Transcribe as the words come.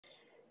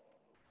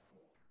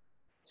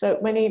So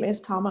my name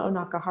is Tama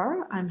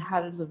Onakahara. I'm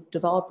head of the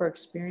developer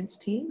experience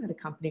team at a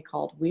company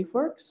called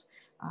Weaveworks.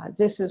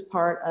 This is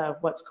part of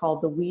what's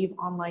called the Weave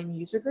online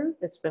user group.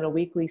 It's been a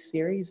weekly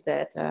series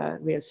that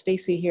we have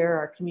Stacy here,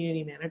 our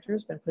community manager,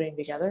 has been putting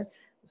together.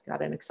 It's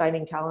got an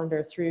exciting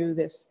calendar through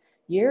this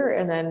year,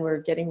 and then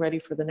we're getting ready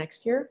for the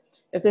next year.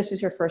 If this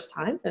is your first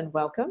time, then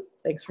welcome.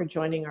 Thanks for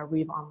joining our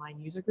Weave online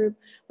user group.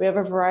 We have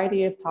a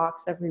variety of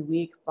talks every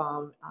week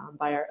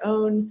by our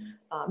own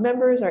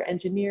members, our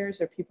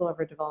engineers, or people of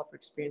our developer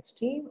experience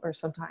team, or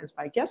sometimes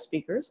by guest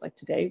speakers. Like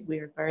today, we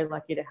are very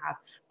lucky to have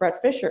Bret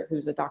Fisher,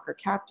 who's a Docker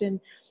captain,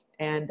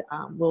 and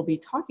we'll be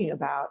talking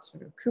about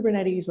sort of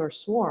Kubernetes or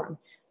Swarm.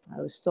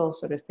 We still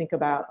sort of think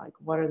about like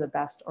what are the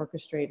best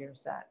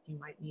orchestrators that you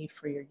might need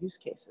for your use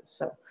cases.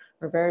 So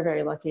we're very,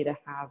 very lucky to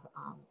have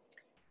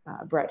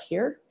Bret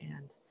here,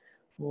 and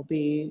we'll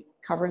be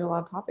covering a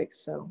lot of topics.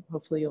 So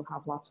hopefully you'll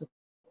have lots of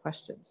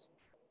questions.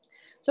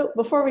 So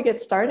before we get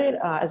started,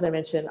 as I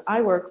mentioned,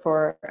 I work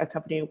for a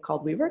company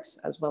called Weaveworks,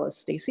 as well as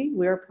Stacy.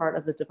 We're part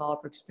of the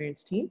developer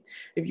experience team.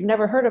 If you've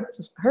never heard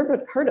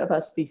of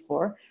us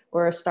before,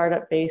 we're a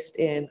startup based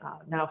in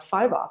now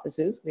 5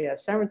 offices. We have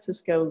San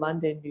Francisco,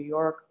 London, New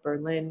York,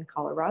 Berlin,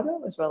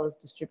 Colorado, as well as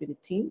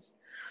distributed teams.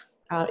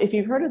 If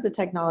you've heard of the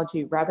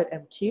technology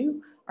RabbitMQ,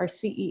 our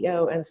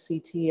CEO and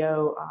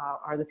CTO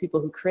are the people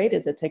who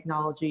created the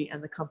technology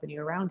and the company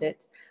around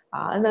it.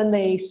 And then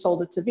they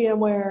sold it to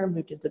VMware,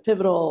 moved into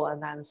Pivotal,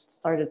 and then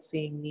started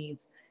seeing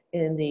needs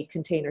in the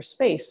container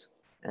space,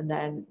 and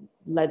then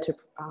led to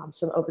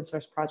some open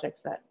source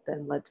projects that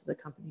then led to the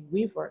company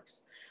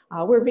Weaveworks.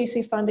 We're a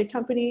VC funded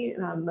company,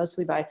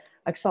 mostly by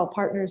Excel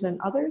Partners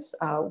and others.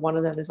 One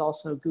of them is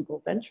also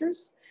Google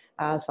Ventures.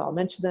 So I'll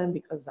mention them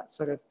because that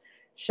sort of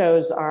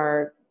shows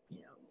our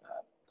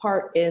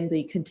part in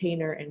the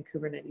container and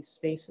Kubernetes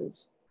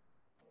spaces.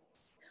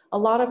 A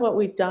lot of what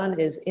we've done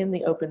is in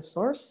the open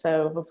source,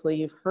 so hopefully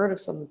you've heard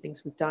of some of the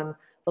things we've done.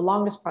 The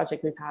longest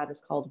project we've had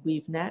is called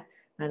WeaveNet,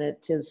 and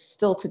it is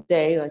still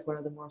today like one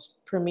of the most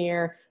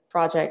premier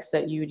projects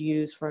that you would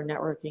use for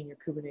networking your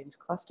Kubernetes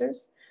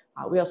clusters.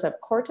 We also have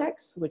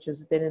Cortex, which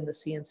has been in the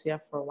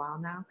CNCF for a while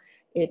now.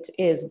 It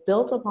is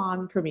built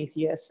upon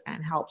Prometheus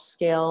and helps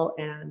scale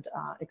and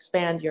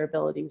expand your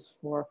abilities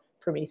for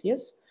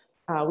Prometheus.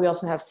 We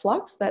also have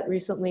Flux that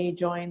recently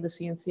joined the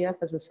CNCF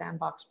as a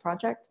sandbox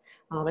project,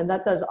 and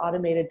that does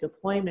automated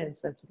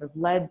deployments and sort of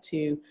led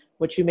to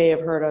what you may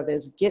have heard of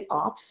as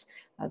GitOps.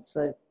 That's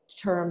a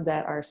term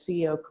that our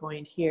CEO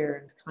coined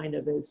here and kind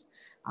of is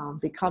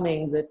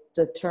becoming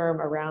the term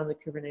around the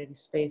Kubernetes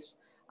space.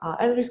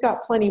 And we've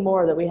got plenty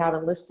more that we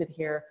haven't listed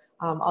here.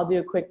 I'll do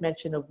a quick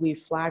mention of Weave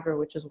Flagger,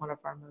 which is one of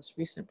our most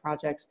recent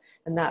projects,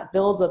 and that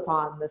builds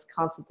upon this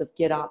concept of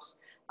GitOps.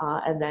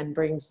 And then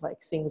brings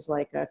like things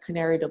like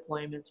canary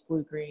deployments,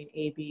 blue-green,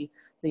 AB,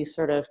 these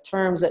sort of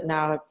terms that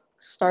now have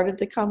started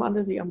to come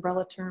under the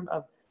umbrella term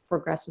of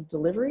progressive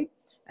delivery.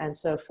 And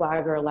so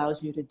Flagger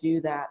allows you to do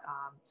that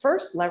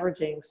first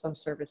leveraging some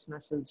service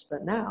methods,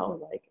 but now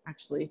like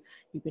actually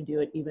you can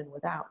do it even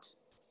without.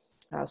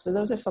 So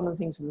those are some of the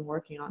things we've been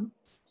working on.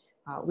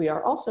 We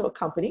are also a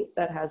company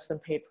that has some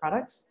paid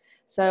products.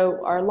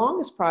 So our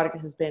longest product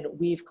has been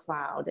Weave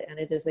Cloud, and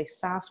it is a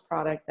SaaS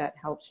product that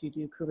helps you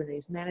do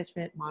Kubernetes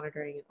management,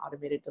 monitoring, and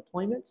automated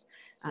deployments.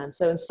 And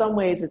so in some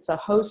ways, it's a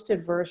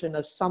hosted version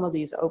of some of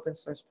these open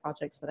source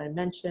projects that I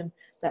mentioned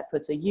that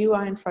puts a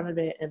UI in front of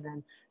it and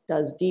then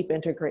does deep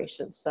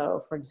integration.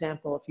 So for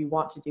example, if you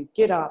want to do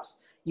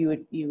GitOps, you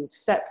would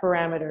set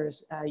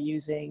parameters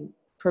using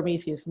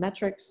Prometheus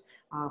metrics.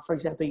 For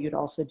example, you'd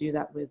also do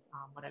that with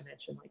what I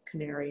mentioned, like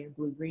canary and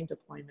blue-green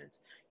deployments.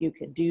 You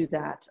can do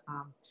that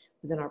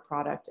within our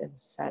product and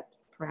set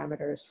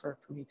parameters for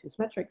Prometheus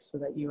metrics so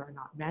that you are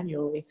not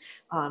manually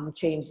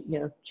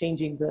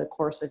changing the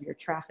course of your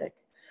traffic.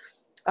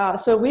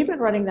 So we've been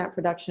running that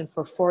production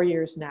for 4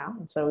 years now.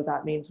 And so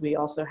that means we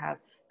also have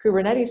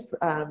Kubernetes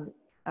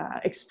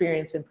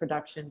experience in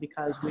production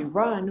because we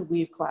run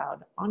Weave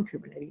Cloud on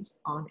Kubernetes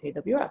on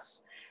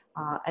AWS.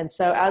 And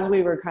so as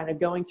we were kind of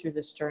going through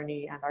this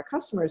journey and our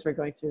customers were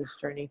going through this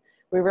journey,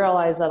 we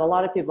realized that a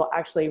lot of people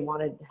actually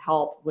wanted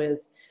help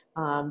with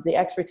the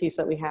expertise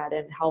that we had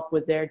and help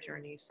with their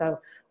journey. So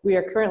we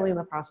are currently in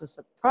the process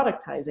of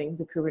productizing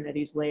the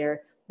Kubernetes layer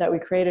that we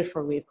created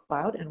for Weave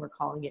Cloud, and we're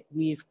calling it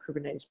Weave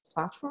Kubernetes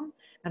Platform.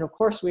 And of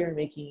course, we are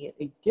making it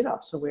a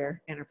GitOps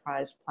aware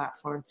enterprise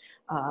platform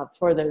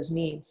for those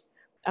needs.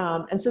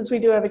 And since we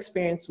do have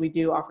experience, we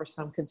do offer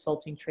some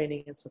consulting,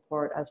 training, and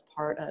support as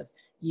part of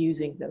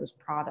using those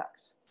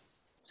products.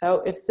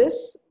 So if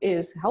this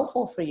is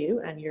helpful for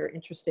you and you're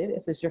interested,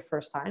 if this is your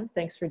first time,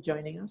 thanks for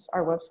joining us.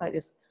 Our website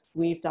is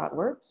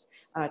weave.works.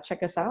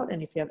 Check us out,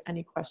 and if you have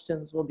any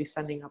questions, we'll be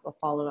sending up a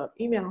follow-up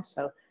email,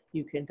 so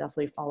you can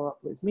definitely follow up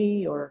with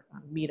me or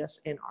meet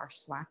us in our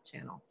Slack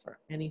channel for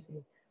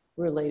anything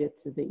related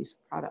to these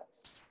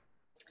products.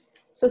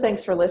 So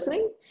thanks for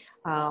listening.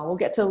 We'll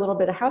get to a little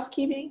bit of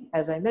housekeeping.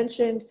 As I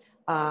mentioned,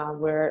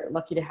 we're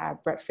lucky to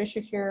have Bret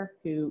Fisher here,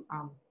 who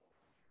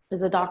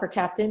is a Docker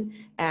captain,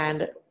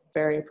 and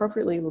very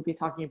appropriately, we'll be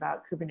talking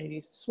about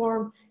Kubernetes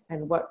Swarm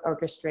and what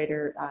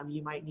orchestrator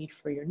you might need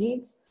for your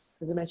needs.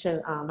 As I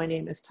mentioned, my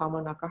name is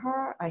Tomo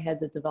Nakahara. I head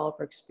the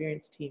developer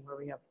experience team, where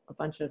we have a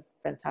bunch of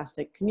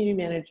fantastic community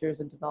managers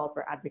and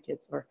developer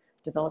advocates, or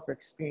developer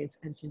experience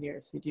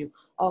engineers, who do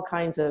all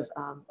kinds of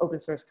open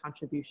source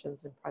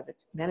contributions and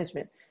project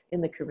management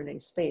in the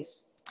Kubernetes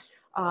space.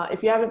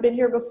 If you haven't been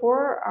here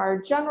before, our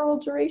general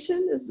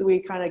duration is that we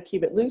kind of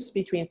keep it loose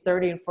between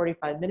 30 and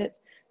 45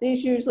 minutes.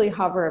 These usually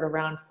hover at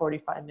around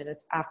 45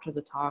 minutes after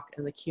the talk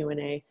and the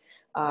Q&A.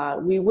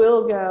 We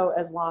will go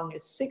as long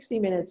as 60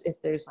 minutes if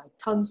there's like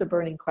tons of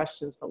burning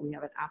questions, but we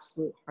have an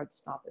absolute hard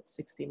stop at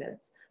 60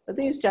 minutes. But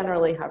these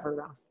generally hover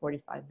around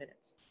 45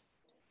 minutes.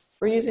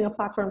 We're using a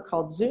platform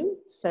called Zoom,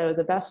 so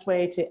the best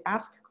way to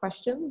ask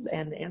questions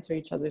and answer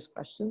each other's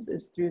questions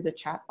is through the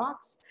chat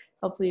box.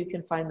 Hopefully you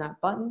can find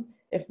that button.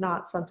 If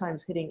not,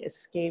 sometimes hitting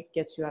escape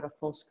gets you out of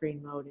full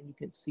screen mode and you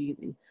can see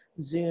the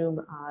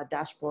Zoom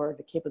dashboard,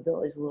 the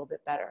capabilities a little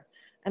bit better.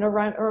 And a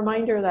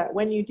reminder that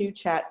when you do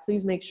chat,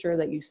 please make sure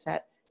that you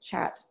set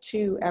chat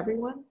to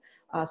everyone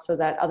so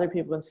that other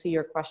people can see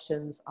your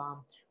questions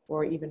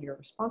or even your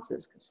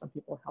responses, because some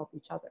people help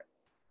each other.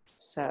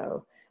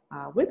 So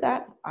with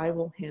that, I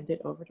will hand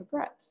it over to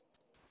Bret.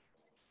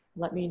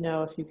 Let me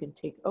know if you can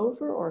take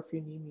over or if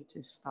you need me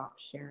to stop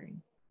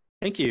sharing.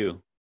 Thank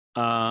you.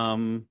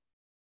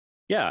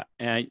 Yeah,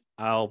 and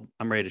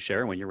I'm ready to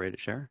share when you're ready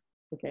to share.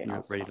 Okay,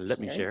 you're ready to let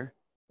me share.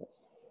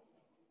 Yes.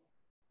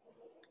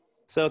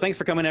 So thanks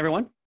for coming,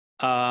 everyone.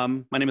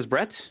 My name is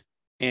Bret,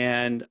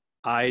 and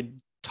I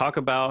talk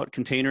about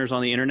containers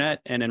on the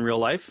internet and in real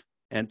life,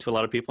 and to a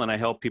lot of people, and I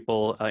help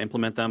people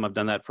implement them. I've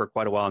done that for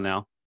quite a while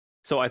now.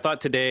 So I thought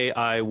today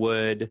I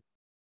would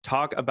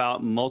talk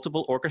about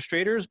multiple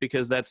orchestrators,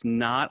 because that's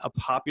not a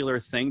popular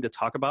thing to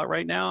talk about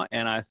right now,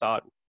 and I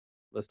thought,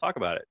 let's talk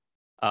about it.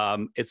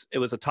 It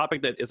was a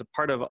topic that is a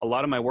part of a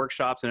lot of my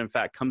workshops, and in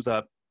fact comes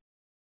up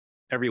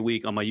every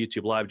week on my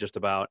YouTube Live just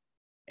about.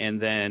 And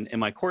then in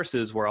my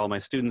courses, where all my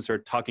students are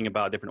talking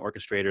about different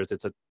orchestrators,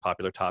 it's a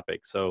popular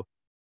topic. So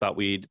thought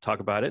we'd talk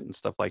about it and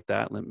stuff like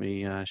that. Let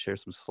me share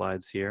some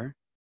slides here.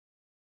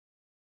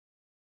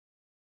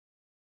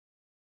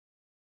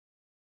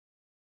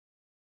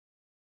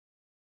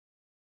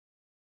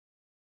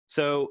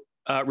 So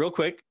real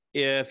quick,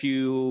 if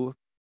you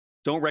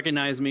don't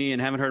recognize me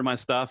and haven't heard of my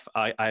stuff,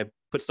 I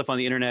put stuff on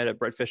the internet at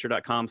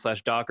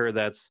bretfisher.com/Docker.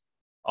 That's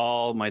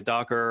all my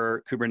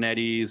Docker,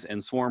 Kubernetes,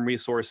 and Swarm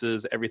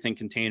resources, everything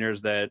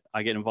containers that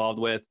I get involved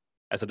with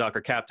as a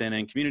Docker captain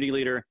and community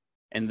leader.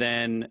 And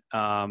then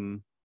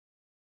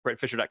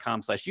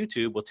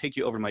bretfisher.com/YouTube will take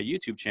you over to my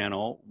YouTube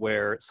channel,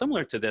 where,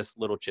 similar to this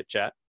little chit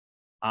chat,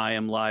 I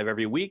am live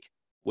every week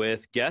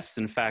with guests.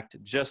 In fact,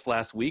 just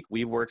last week,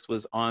 Weaveworks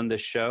was on the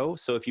show.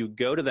 So if you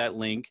go to that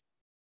link,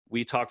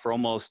 we talk for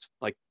almost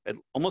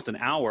an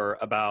hour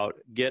about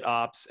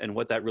GitOps and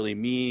what that really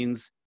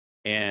means,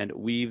 and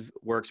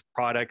Weaveworks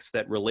products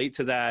that relate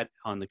to that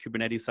on the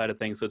Kubernetes side of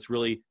things. So it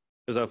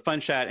was a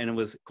fun chat, and it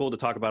was cool to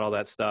talk about all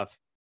that stuff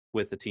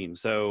with the team.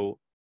 So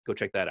go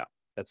check that out.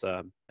 That's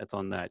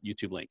on that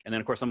YouTube link. And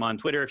then of course I'm on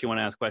Twitter if you want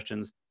to ask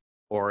questions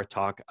or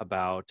talk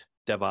about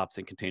DevOps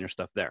and container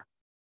stuff there.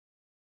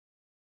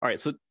 All right,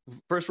 so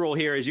first rule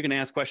here is you can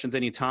ask questions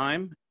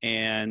anytime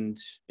and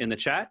in the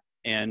chat,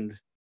 and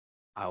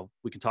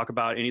we can talk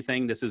about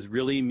anything. This is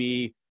really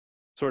me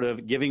sort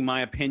of giving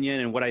my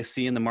opinion and what I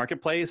see in the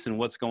marketplace and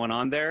what's going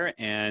on there.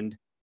 And,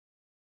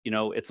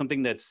 it's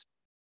something that's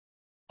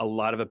a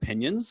lot of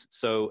opinions.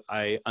 So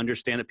I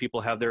understand that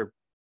people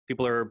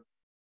are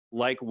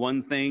like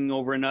one thing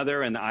over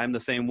another, and I'm the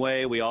same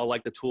way. We all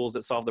like the tools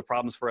that solve the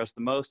problems for us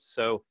the most.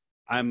 So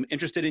I'm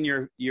interested in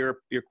your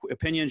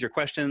opinions, your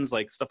questions,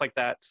 like stuff like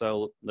that.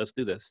 So let's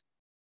do this.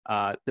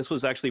 This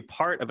was actually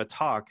part of a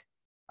talk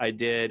I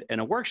did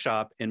in a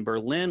workshop in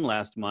Berlin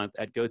last month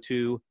at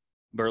GoTo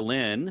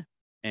Berlin,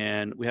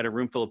 and we had a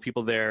room full of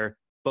people there,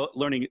 both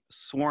learning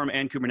Swarm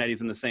and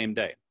Kubernetes in the same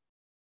day.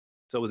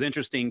 So it was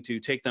interesting to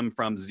take them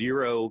from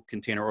zero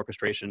container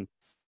orchestration,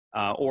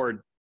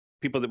 or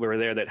people that were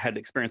there that had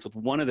experience with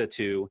one of the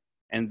two,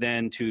 and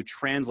then to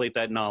translate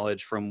that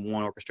knowledge from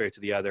one orchestrator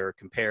to the other,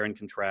 compare and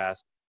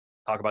contrast,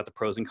 talk about the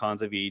pros and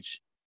cons of each.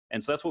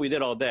 And so that's what we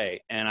did all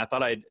day. And I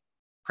thought I'd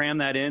cram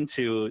that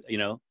into,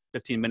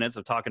 15 minutes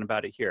of talking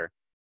about it here.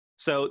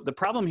 So the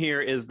problem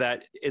here is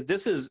that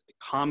this is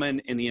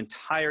common in the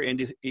entire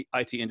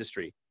IT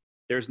industry.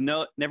 There's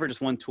never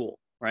just one tool,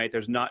 right?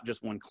 There's not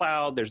just one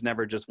cloud. There's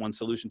never just one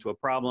solution to a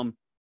problem.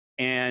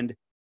 And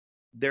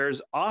there's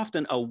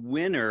often a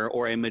winner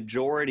or a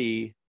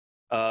majority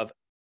of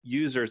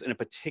users in a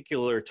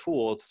particular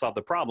tool to solve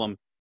the problem,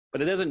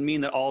 but it doesn't mean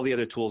that all the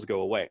other tools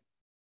go away,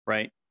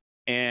 right?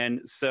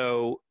 And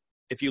so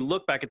if you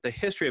look back at the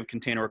history of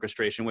container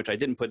orchestration, which I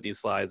didn't put in these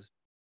slides,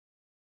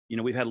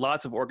 we've had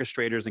lots of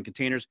orchestrators and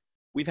containers.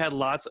 We've had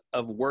lots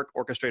of work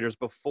orchestrators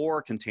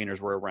before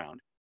containers were around.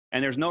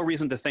 And there's no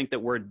reason to think that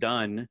we're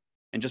done.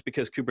 And just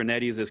because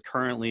Kubernetes is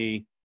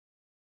currently,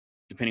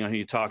 depending on who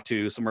you talk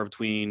to, somewhere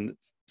between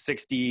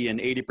 60 and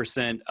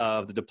 80%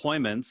 of the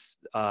deployments,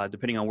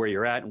 depending on where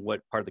you're at and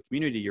what part of the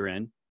community you're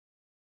in,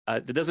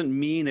 that doesn't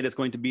mean that it's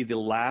going to be the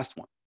last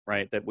one,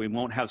 right? That we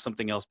won't have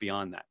something else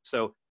beyond that.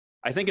 So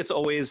I think it's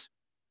always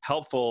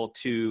helpful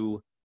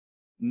to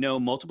know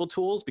multiple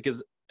tools,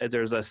 because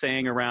there's a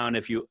saying around,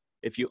 if you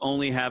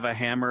only have a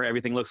hammer,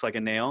 everything looks like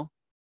a nail.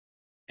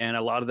 And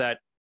a lot of that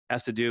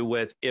has to do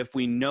with, if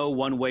we know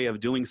one way of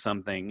doing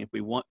something, if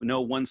we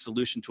know one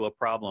solution to a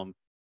problem,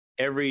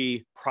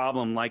 every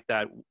problem like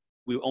that,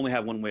 we only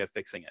have one way of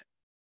fixing it.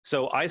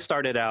 So I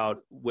started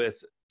out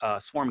with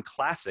Swarm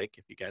Classic,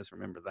 if you guys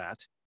remember that,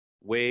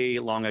 way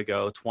long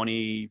ago,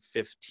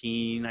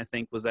 2015, I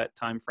think was that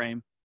time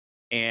frame.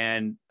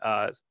 And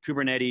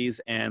Kubernetes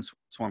and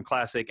Swarm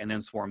Classic, and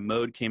then Swarm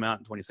Mode came out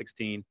in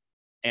 2016.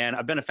 And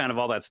I've been a fan of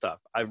all that stuff.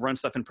 I've run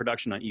stuff in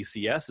production on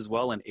ECS as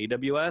well, and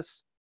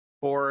AWS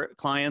for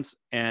clients.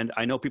 And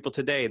I know people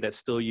today that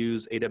still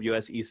use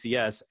AWS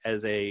ECS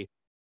as a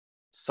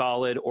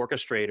solid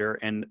orchestrator,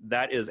 and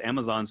that is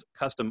Amazon's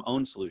custom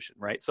owned solution,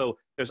 right? So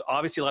there's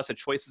obviously lots of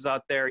choices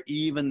out there,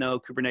 even though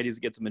Kubernetes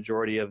gets a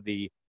majority of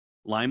the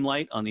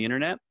limelight on the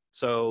internet.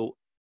 So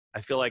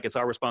I feel like it's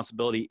our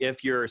responsibility,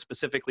 if you're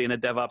specifically in a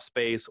DevOps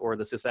space or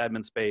the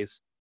sysadmin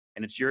space,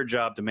 and it's your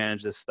job to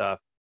manage this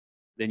stuff,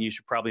 then you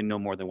should probably know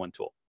more than one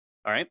tool.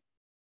 All right.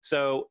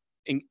 So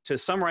to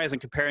summarize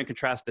and compare and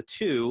contrast the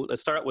two,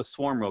 let's start with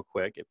Swarm real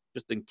quick,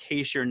 just in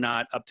case you're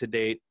not up to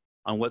date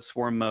on what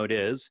Swarm Mode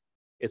is.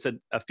 It's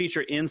a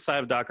feature inside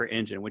of Docker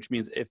Engine, which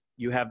means if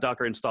you have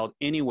Docker installed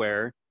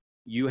anywhere,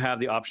 you have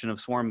the option of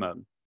Swarm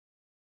Mode,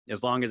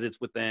 as long as it's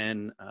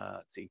within,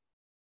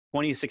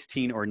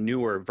 2016 or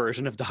newer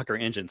version of Docker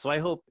Engine. So I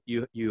hope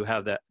you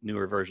have that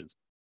newer versions,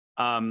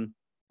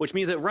 which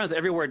means it runs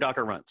everywhere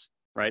Docker runs,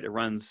 right? It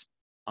runs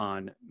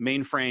on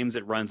mainframes,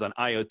 it runs on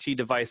IoT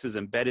devices,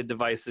 embedded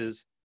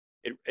devices.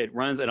 It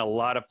runs in a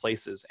lot of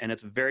places, and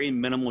it's very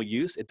minimal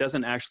use. It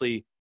doesn't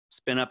actually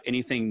spin up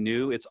anything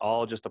new. It's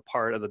all just a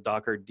part of the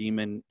Docker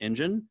daemon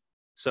engine.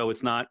 So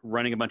it's not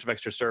running a bunch of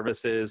extra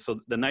services. So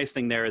the nice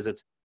thing there is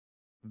it's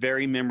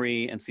very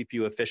memory and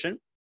CPU efficient,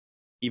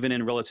 even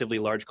in relatively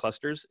large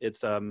clusters.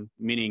 It's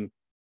meaning,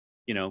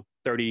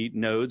 30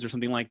 nodes or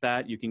something like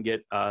that. You can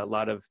get a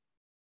lot of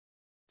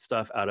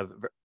stuff out of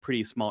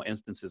pretty small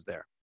instances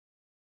there.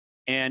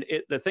 And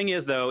the thing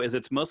is, though, is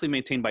it's mostly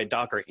maintained by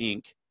Docker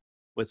Inc.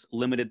 with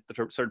limited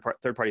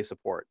third-party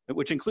support,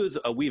 which includes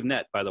a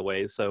WeaveNet, by the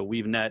way. So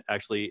WeaveNet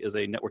actually is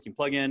a networking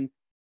plugin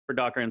for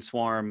Docker and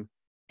Swarm,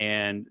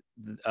 and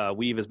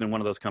Weave has been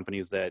one of those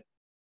companies that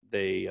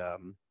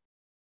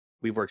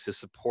Weaveworks has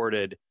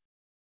supported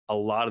a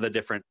lot of the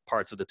different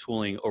parts of the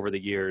tooling over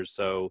the years.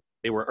 So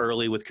they were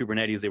early with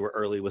Kubernetes, they were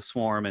early with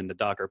Swarm and the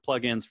Docker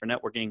plugins for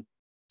networking.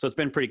 So it's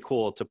been pretty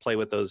cool to play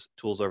with those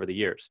tools over the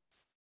years.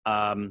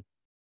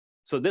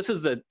 So this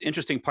is the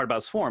interesting part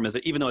about Swarm, is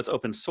that even though it's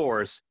open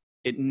source,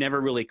 it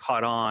never really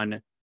caught on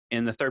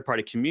in the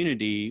third-party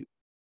community.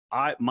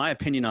 My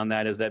opinion on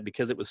that is that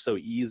because it was so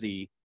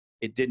easy,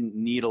 it didn't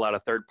need a lot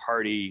of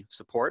third-party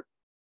support.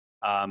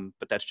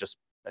 But that's just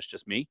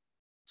me.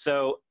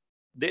 So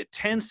it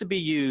tends to be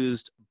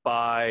used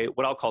by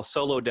what I'll call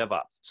solo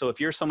DevOps. So if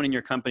you're someone in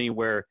your company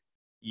where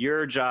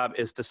your job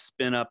is to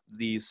spin up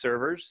these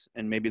servers,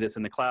 and maybe that's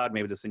in the cloud,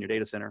 maybe that's in your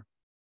data center,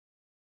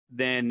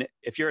 then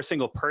if you're a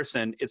single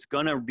person, it's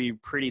going to be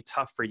pretty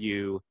tough for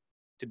you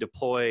to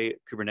deploy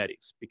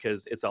Kubernetes,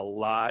 because it's a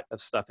lot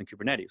of stuff in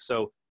Kubernetes.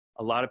 So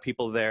a lot of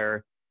people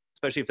there,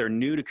 especially if they're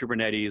new to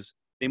Kubernetes,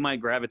 they might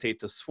gravitate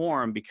to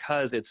Swarm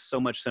because it's so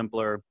much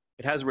simpler.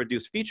 It has a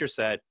reduced feature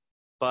set,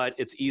 but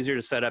it's easier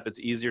to set up, it's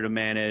easier to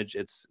manage,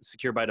 it's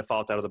secure by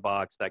default out of the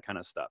box, that kind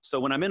of stuff. So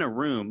when I'm in a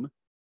room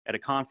at a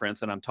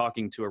conference and I'm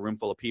talking to a room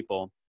full of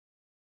people,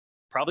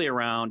 probably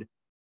around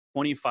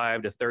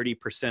 25 to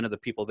 30% of the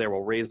people there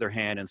will raise their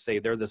hand and say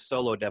they're the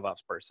solo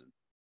DevOps person.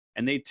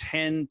 And they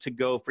tend to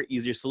go for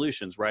easier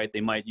solutions, right?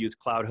 They might use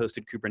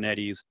cloud-hosted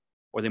Kubernetes,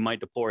 or they might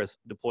deploy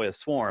a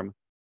Swarm,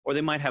 or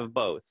they might have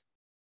both.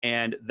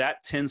 And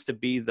that tends to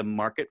be the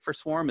market for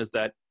Swarm, is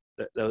that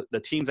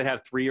the teams that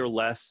have 3 or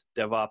less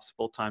DevOps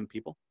full-time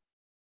people.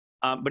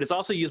 But it's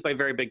also used by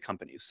very big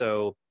companies.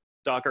 So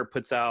Docker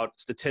puts out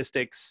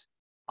statistics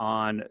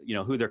on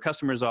who their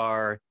customers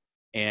are,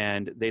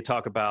 and they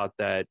talk about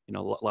that a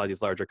lot of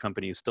these larger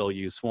companies still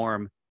use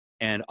Swarm,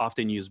 and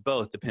often use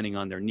both depending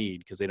on their need,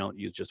 because they don't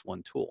use just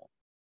one tool.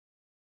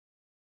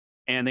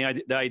 And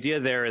the idea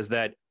there is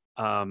that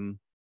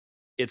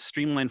it's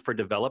streamlined for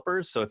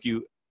developers. So if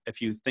you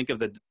think of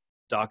the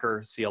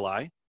Docker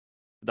CLI,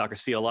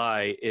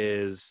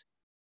 there's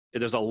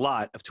a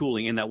lot of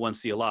tooling in that one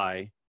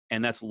CLI,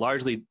 and that's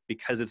largely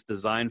because it's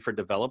designed for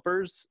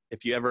developers.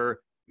 If you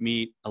ever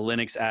meet a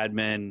Linux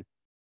admin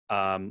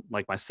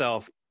like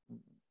myself,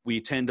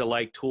 we tend to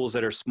like tools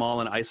that are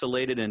small and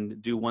isolated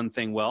and do one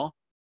thing well.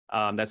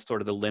 That's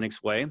sort of the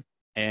Linux way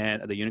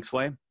and the Unix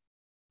way.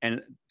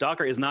 And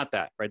Docker is not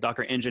that, right?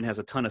 Docker Engine has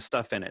a ton of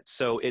stuff in it.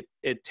 So it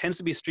tends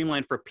to be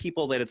streamlined for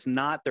people that it's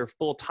not their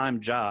full-time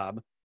job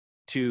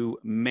to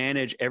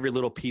manage every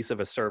little piece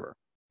of a server,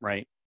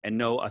 right? And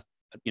know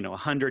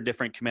 100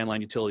 different command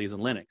line utilities in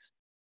Linux.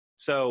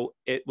 So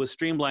it was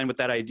streamlined with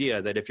that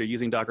idea that if you're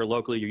using Docker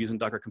locally, you're using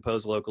Docker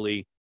Compose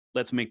locally,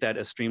 let's make that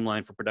as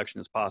streamlined for production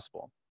as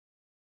possible.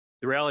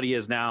 The reality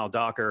is now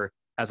Docker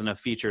has enough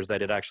features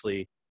that it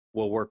actually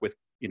will work with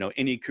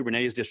any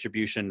Kubernetes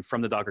distribution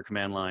from the Docker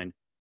command line,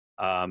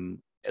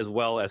 as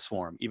well as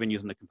Swarm, even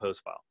using the Compose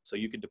file. So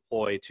you could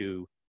deploy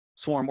to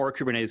Swarm or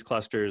Kubernetes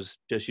clusters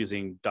just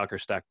using Docker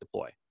stack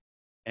deploy.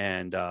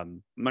 And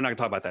I'm not going to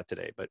talk about that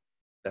today, but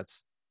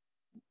that's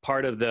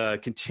part of the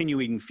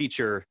continuing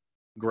feature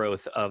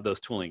growth of those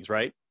toolings,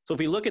 right? So if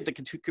we look at the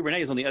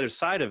Kubernetes on the other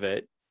side of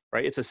it,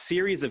 right, it's a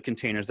series of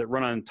containers that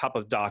run on top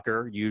of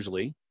Docker,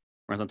 usually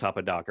runs on top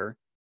of Docker.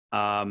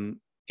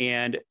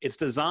 And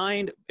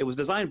it was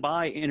designed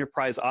by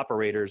enterprise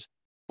operators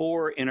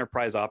for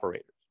enterprise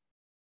operators.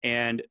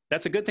 And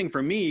that's a good thing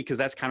for me because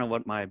that's kind of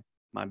what my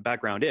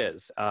background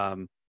is.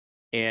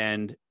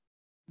 And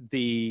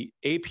the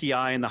API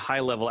and the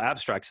high-level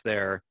abstracts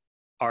there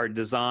are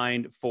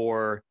designed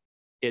for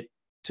it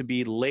to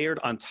be layered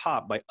on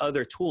top by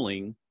other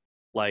tooling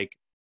like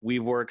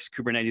Weaveworks,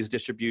 Kubernetes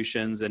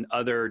distributions, and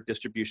other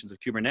distributions of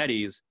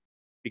Kubernetes,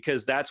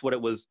 because that's what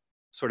it was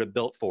sort of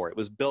built for. It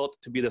was built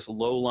to be this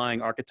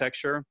low-lying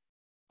architecture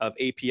of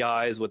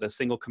APIs with a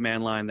single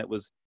command line that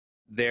was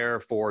there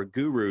for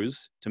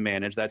gurus to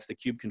manage. That's the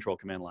kube control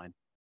command line.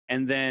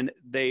 And then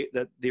the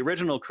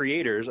original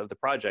creators of the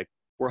project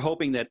were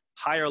hoping that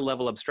higher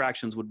level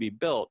abstractions would be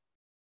built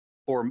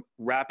for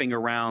wrapping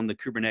around the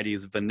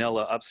Kubernetes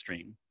vanilla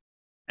upstream,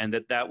 and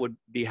that would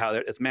be how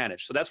it's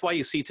managed. So that's why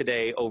you see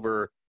today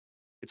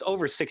it's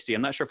over 60.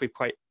 I'm not sure if we've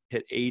quite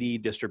hit 80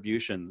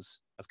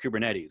 distributions of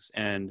Kubernetes.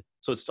 And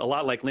so it's a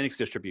lot like Linux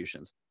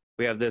distributions.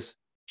 We have this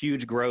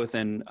huge growth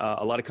and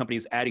a lot of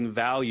companies adding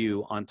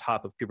value on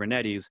top of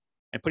Kubernetes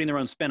and putting their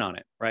own spin on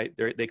it, right?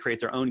 They create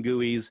their own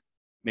GUIs.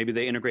 Maybe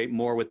they integrate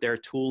more with their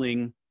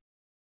tooling.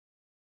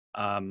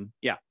 So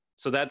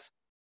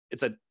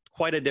it's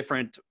quite a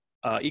different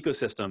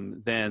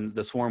ecosystem than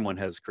the Swarm one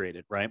has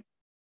created, right?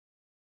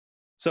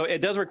 So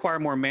it does require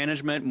more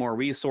management, more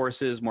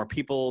resources, more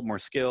people, more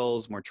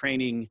skills, more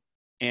training,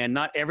 and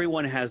not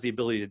everyone has the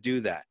ability to do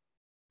that.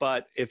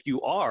 But if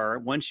you are,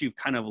 once you've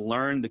kind of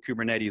learned the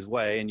Kubernetes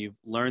way and you've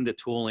learned the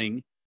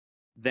tooling,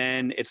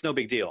 then it's no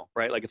big deal,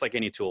 right? Like it's like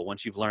any tool.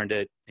 Once you've learned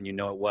it and you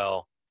know it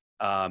well,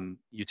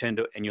 you tend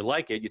to, and you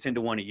like it, you tend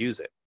to want to use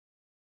it.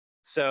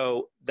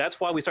 So that's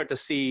why we start to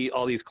see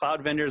all these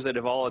cloud vendors that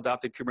have all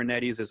adopted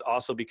Kubernetes, is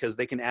also because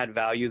they can add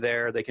value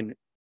there. They can,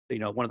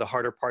 one of the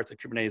harder parts of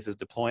Kubernetes is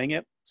deploying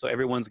it. So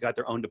everyone's got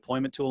their own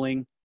deployment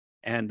tooling,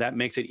 and that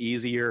makes it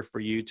easier for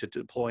you to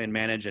deploy and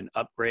manage and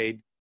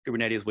upgrade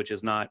Kubernetes, which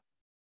is not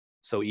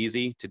so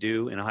easy to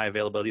do in a high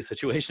availability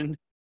situation.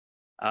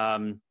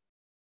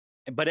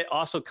 But it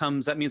also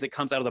that means it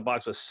comes out of the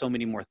box with so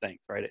many more things,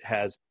 right? It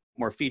has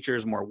more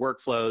features, more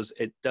workflows.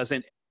 It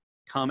doesn't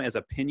come as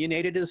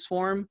opinionated as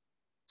Swarm.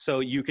 So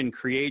you can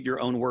create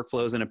your own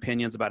workflows and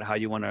opinions about how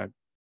you want to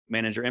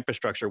manage your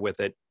infrastructure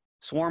with it.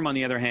 Swarm, on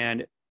the other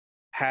hand,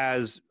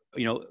 has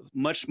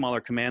much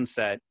smaller command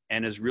set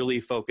and is really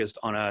focused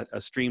on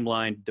a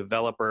streamlined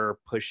developer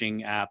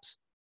pushing apps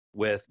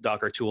with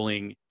Docker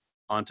tooling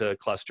onto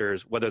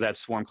clusters, whether that's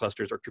Swarm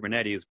clusters or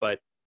Kubernetes. But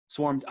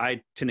Swarm,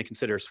 I tend to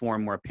consider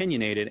Swarm more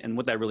opinionated, and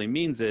what that really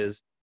means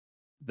is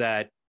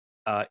that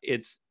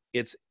it's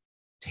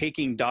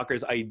taking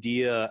Docker's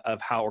idea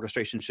of how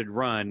orchestration should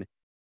run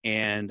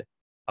and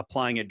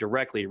applying it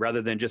directly,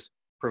 rather than just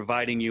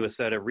providing you a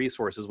set of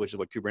resources, which is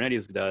what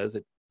Kubernetes does.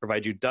 It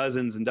provides you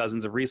dozens and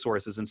dozens of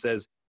resources and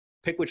says,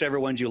 pick whichever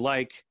ones you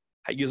like,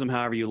 use them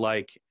however you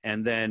like,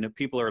 and then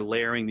people are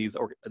layering these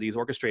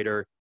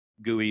orchestrator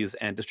GUIs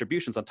and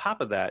distributions on top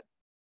of that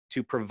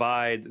to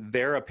provide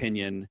their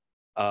opinion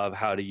of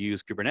how to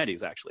use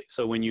Kubernetes, actually.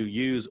 So when you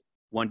use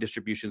one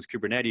distribution's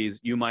Kubernetes,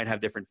 you might have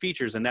different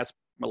features, and that's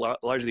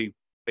largely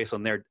based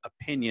on their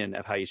opinion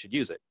of how you should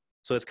use it.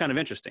 So it's kind of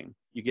interesting.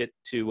 You get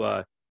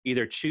to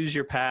either choose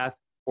your path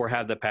or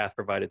have the path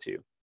provided to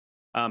you.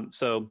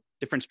 So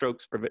different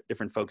strokes for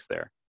different folks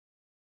there.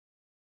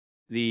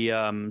 The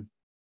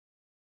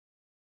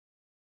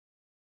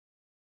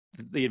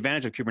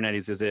advantage of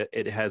Kubernetes is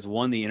it has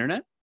won the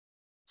internet.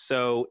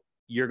 So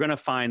you're going to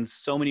find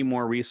so many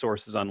more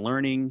resources on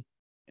learning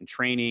and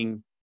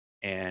training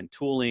and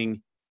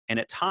tooling. And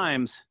at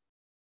times,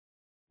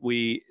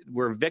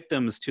 we're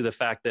victims to the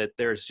fact that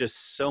there's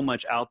just so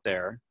much out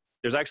there.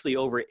 There's actually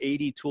over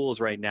 80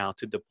 tools right now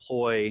to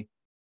deploy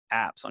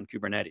apps on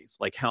Kubernetes,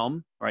 like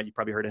Helm, right? You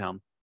probably heard of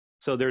Helm.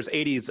 So there's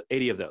 80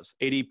 of those,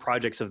 80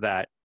 projects of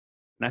that.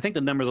 And I think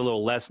the number's a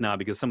little less now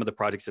because some of the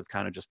projects have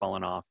kind of just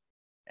fallen off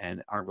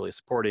and aren't really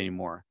supported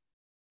anymore.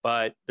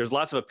 But there's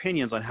lots of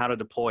opinions on how to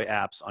deploy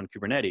apps on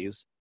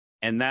Kubernetes.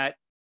 And that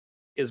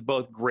is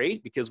both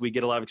great because we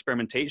get a lot of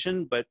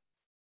experimentation, but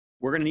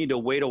we're going to need to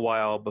wait a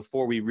while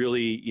before we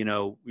really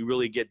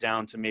get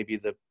down to maybe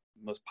the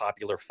most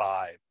popular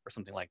 5 or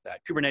something like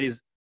that.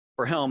 Kubernetes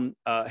for Helm,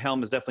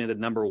 Helm is definitely the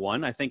number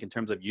 1, I think, in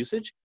terms of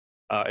usage,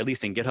 at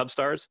least in GitHub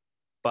stars.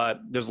 But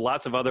there's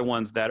lots of other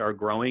ones that are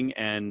growing,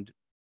 and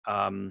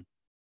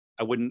I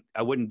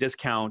I wouldn't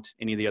discount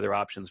any of the other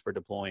options for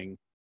deploying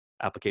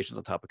applications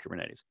on top of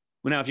Kubernetes.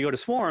 Well, now, if you go to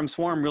Swarm,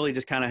 Swarm really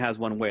just kind of has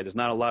one way. There's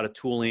not a lot of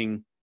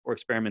tooling or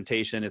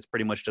experimentation. It's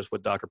pretty much just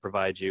what Docker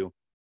provides you.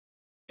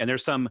 And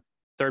there's some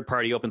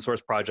third-party open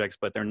source projects,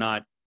 but they're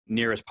not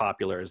near as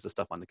popular as the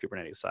stuff on the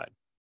Kubernetes side.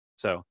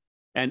 So,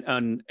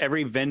 and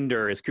every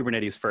vendor is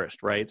Kubernetes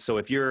first, right? So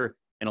if you're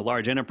in a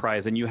large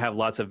enterprise and you have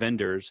lots of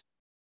vendors,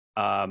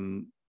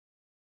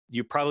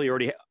 you probably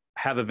already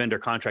have a vendor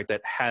contract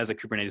that has a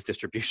Kubernetes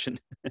distribution.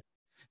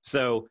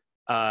 So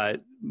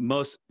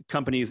most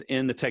companies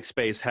in the tech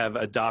space have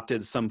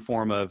adopted some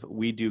form of,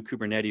 we do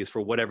Kubernetes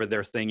for whatever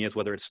their thing is,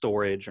 whether it's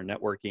storage or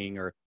networking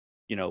or,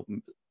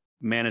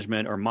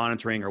 management or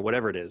monitoring or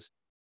whatever it is.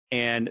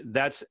 And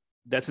that's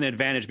an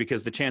advantage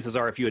because the chances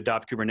are if you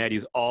adopt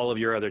Kubernetes, all of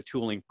your other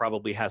tooling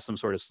probably has some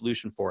sort of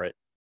solution for it.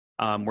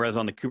 Whereas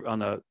on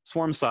the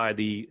Swarm side,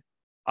 the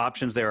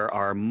options there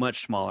are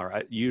much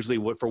smaller. Usually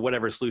for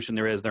whatever solution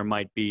there is, there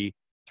might be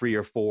 3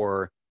 or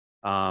 4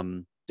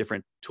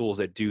 different tools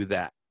that do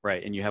that,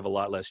 right? And you have a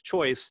lot less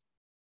choice.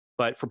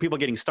 But for people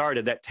getting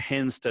started, that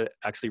tends to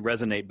actually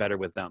resonate better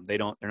with them. They're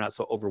not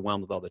so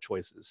overwhelmed with all the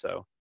choices.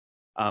 So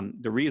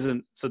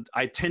so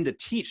I tend to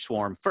teach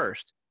Swarm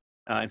first.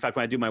 In fact,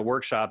 when I do my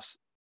workshops,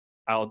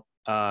 I'll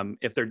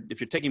if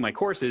you're taking my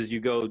courses,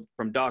 you go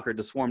from Docker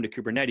to Swarm to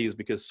Kubernetes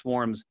because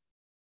Swarm's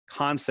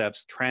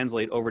concepts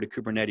translate over to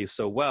Kubernetes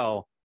so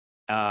well.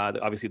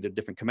 Obviously, they're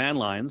different command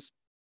lines,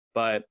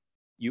 but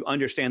you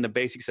understand the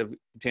basics of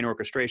container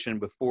orchestration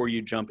before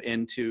you jump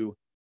into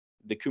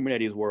the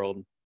Kubernetes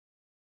world.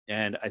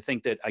 And I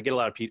think that I get a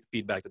lot of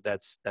feedback that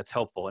that's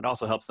helpful. It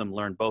also helps them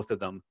learn both of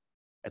them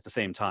at the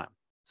same time.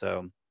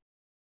 So,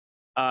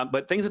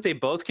 but things that they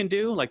both can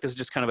do, like this is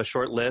just kind of a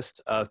short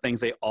list of things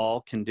they all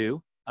can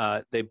do.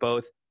 They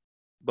both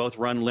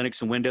run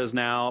Linux and Windows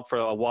now. For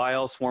a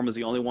while, Swarm was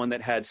the only one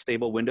that had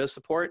stable Windows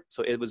support.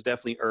 So it was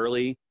definitely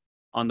early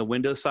on the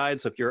Windows side.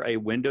 So if you're a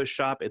Windows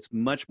shop, it's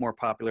much more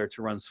popular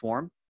to run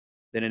Swarm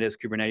than it is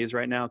Kubernetes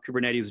right now.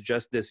 Kubernetes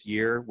just this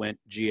year went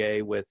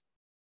GA with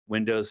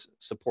Windows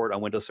support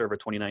on Windows Server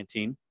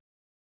 2019.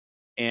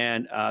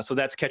 And so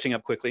that's catching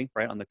up quickly,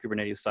 right, on the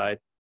Kubernetes side.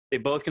 They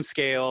both can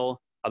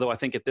scale, although I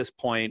think at this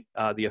point,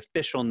 the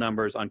official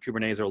numbers on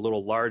Kubernetes are a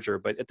little larger.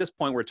 But at this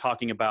point, we're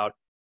talking about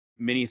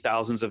many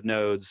thousands of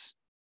nodes,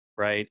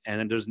 right?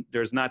 And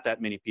there's not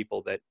that many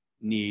people that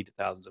need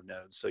thousands of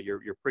nodes. So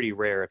you're pretty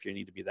rare if you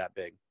need to be that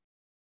big.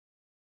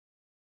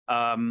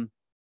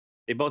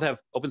 They both have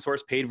open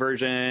source paid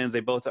versions. They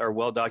both are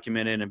well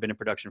documented and been in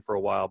production for a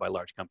while by a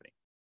large company.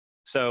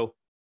 So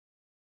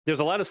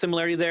there's a lot of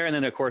similarity there. And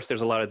then of course,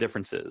 there's a lot of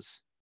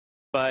differences.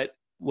 But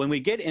when we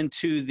get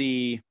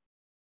into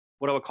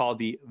what I would call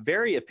the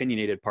very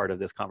opinionated part of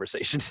this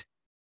conversation,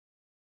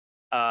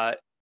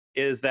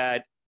 is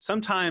that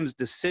sometimes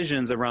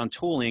decisions around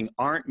tooling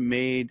aren't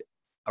made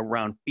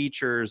around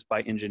features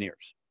by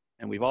engineers.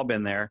 And we've all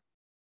been there.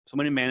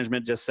 Someone in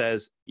management just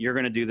says, you're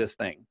going to do this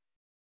thing.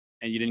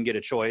 And you didn't get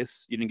a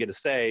choice. You didn't get a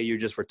say. You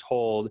just were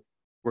told,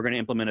 we're going to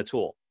implement a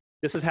tool.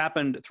 This has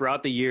happened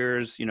throughout the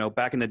years.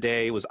 Back in the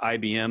day, it was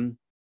IBM.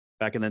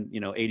 Back in the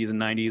 80s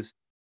and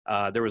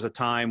 90s, there was a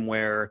time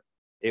where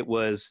it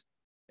was,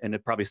 and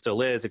it probably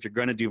still is, if you're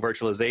going to do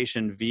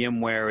virtualization,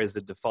 VMware is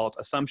the default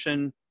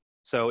assumption.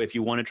 So if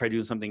you want to try to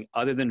do something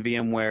other than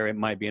VMware, it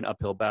might be an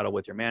uphill battle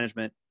with your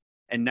management.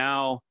 And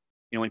now,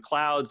 in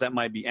clouds, that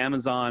might be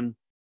Amazon,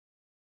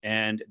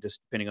 and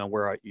just depending on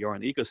where you are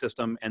in the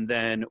ecosystem. And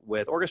then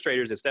with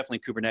orchestrators, it's definitely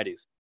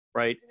Kubernetes,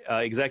 right?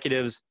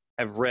 Executives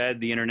have read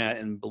the internet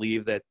and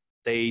believe that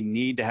they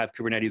need to have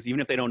Kubernetes, even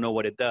if they don't know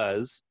what it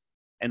does.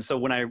 And so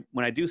when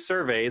I do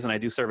surveys, and I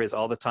do surveys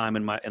all the time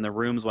in the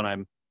rooms when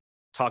I'm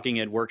talking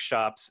at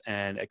workshops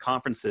and at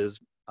conferences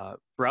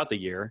throughout the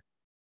year,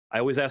 I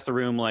always ask the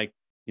room, like,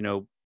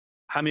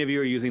 how many of you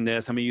are using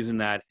this? How many are using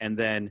that? And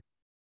then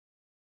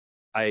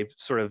I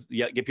sort of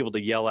get people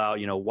to yell out,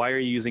 why are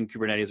you using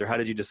Kubernetes, or how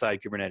did you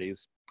decide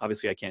Kubernetes?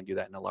 Obviously, I can't do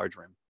that in a large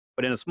room.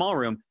 But in a small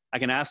room, I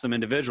can ask them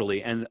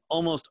individually. And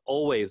almost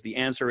always the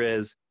answer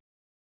is,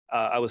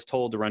 I was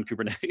told to run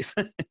Kubernetes.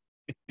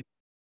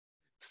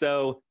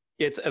 So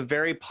it's a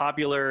very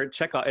popular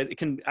checkoff. It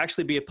can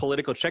actually be a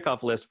political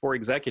checkoff list for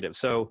executives.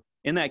 So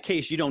in that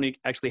case, you don't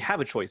actually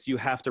have a choice. You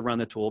have to run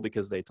the tool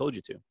because they told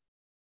you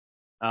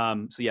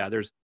to. So yeah,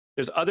 there's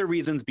other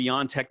reasons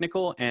beyond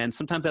technical, and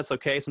sometimes that's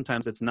okay.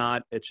 Sometimes it's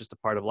not. It's just a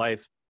part of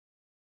life.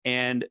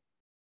 And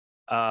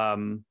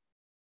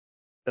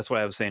that's what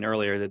I was saying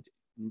earlier, that,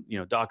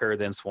 Docker,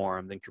 then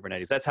Swarm, then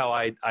Kubernetes. That's how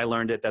I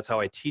learned it. That's how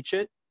I teach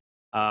it.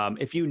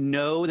 If you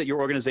know that your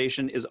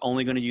organization is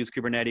only going to use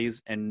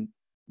Kubernetes, and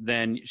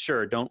then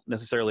sure, don't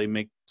necessarily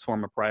make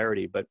Swarm a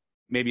priority, but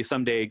maybe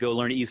someday go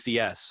learn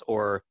ECS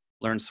or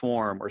learn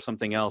Swarm or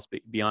something else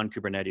beyond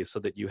Kubernetes, so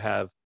that you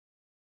have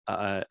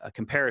a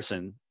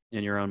comparison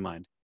in your own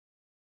mind.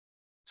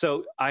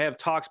 So I have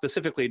talked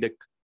specifically to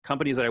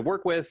companies that I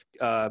work with,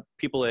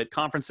 people at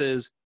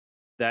conferences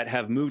that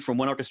have moved from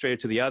one orchestrator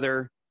to the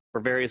other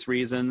for various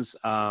reasons.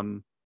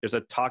 There's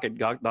a talk at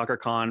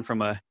DockerCon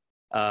from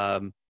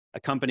a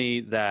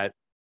company that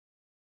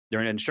They're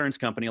an insurance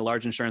company, a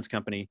large insurance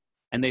company,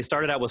 and they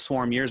started out with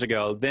Swarm years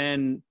ago.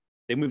 Then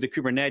they moved to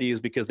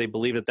Kubernetes because they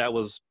believed that that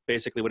was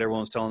basically what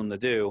everyone was telling them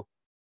to do.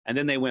 And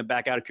then they went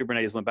back out of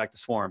Kubernetes, went back to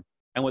Swarm.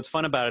 And what's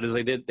fun about it is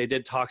they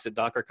did talks at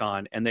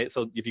DockerCon, and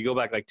so if you go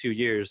back like 2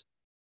 years,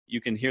 you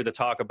can hear the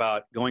talk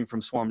about going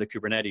from Swarm to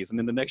Kubernetes. And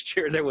then the next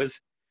year there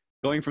was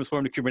going from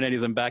Swarm to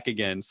Kubernetes and back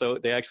again. So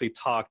they actually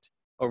talked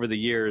over the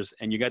years,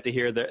 and you got to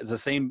hear the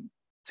same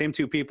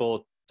two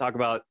people talk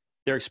about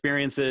their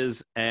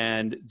experiences,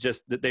 and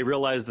just that they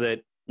realized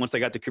that once they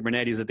got to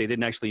Kubernetes that they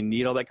didn't actually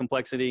need all that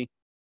complexity.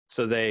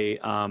 So so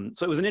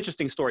it was an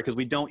interesting story because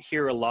we don't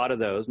hear a lot of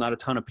those. Not a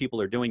ton of people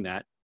are doing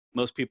that.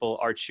 Most people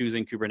are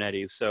choosing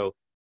Kubernetes. So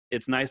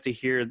it's nice to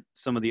hear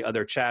some of the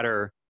other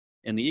chatter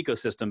in the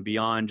ecosystem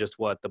beyond just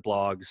what the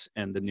blogs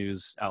and the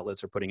news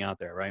outlets are putting out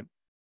there, right?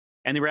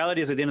 And the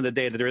reality is, at the end of the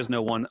day, that there is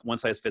no one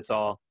size fits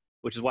all,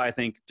 which is why I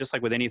think, just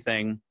like with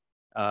anything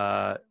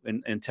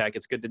in tech,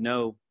 it's good to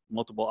know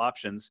multiple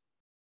options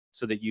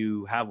so that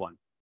you have one.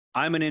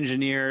 I'm an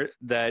engineer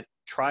that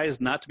tries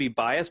not to be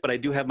biased, but I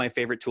do have my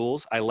favorite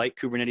tools. I like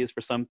Kubernetes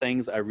for some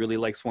things. I really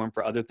like Swarm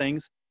for other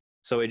things.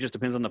 So it just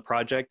depends on the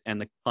project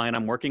and the client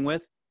I'm working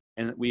with.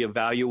 And we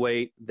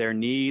evaluate their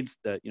needs,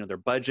 their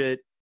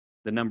budget,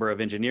 the number of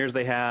engineers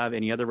they have,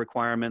 any other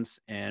requirements,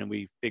 and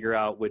we figure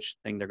out which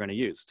thing they're going to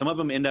use. Some of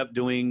them end up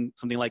doing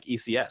something like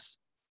ECS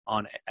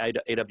on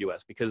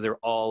AWS because they're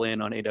all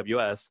in on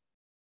AWS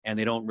and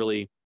they don't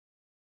really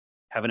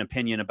have an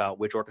opinion about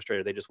which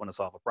orchestrator. They just want to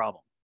solve a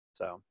problem.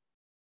 So,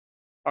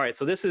 all right.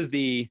 So this is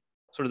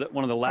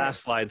one of the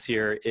last slides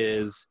here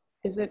is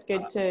it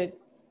good to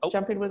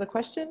jump in with a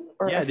question?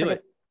 Or yeah, do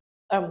it.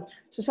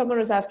 So someone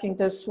was asking,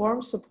 does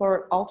Swarm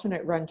support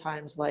alternate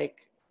runtimes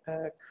like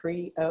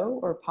Creo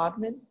or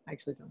Podman? I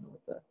actually don't know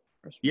what the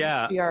first one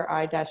is.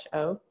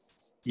 CRI-O.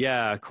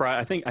 Yeah,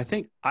 I think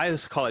I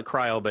just call it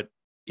Cryo, but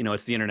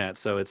it's the internet,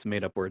 so it's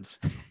made up words.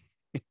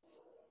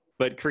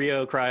 But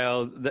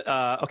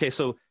Cryo. Okay,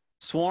 so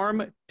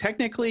Swarm,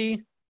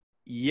 technically,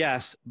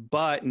 yes,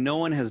 but no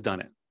one has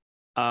done it.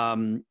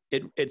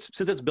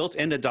 Since it's built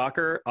into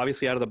Docker,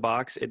 obviously out of the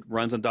box, it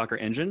runs on Docker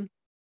Engine.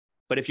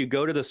 But if you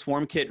go to the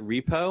SwarmKit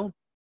repo,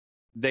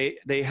 they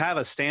have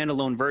a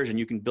standalone version.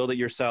 You can build it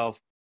yourself.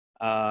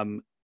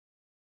 It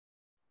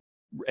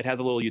has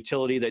a little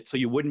utility so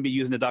you wouldn't be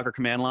using the Docker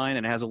command line,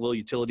 and it has a little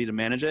utility to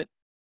manage it.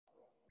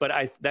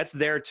 But that's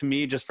there to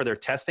me just for their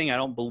testing. I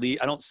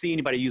don't see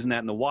anybody using that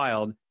in the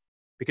wild,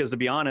 because to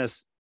be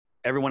honest,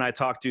 everyone I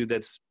talk to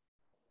that's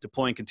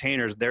deploying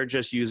containers, they're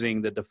just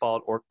using the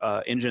default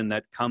engine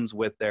that comes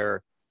with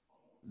their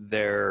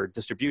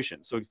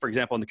distribution. So for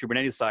example, on the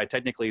Kubernetes side,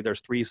 technically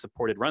there's 3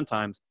 supported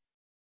runtimes,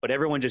 but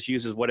everyone just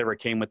uses whatever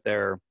came with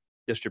their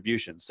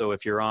distribution. So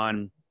if you're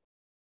on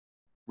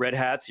Red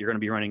Hats, you're going to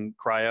be running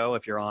Cryo.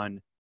 If you're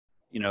on,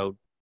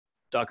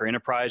 Docker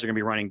Enterprise, you're going to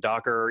be running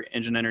Docker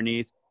Engine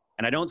underneath.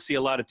 And I don't see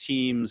a lot of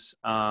teams,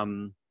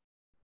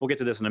 we'll get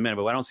to this in a minute,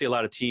 but I don't see a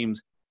lot of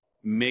teams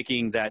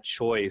making that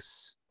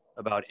choice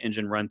about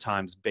engine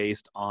runtimes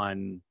based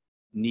on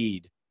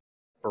need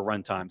for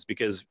runtimes,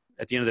 because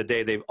at the end of the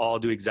day, they all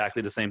do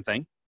exactly the same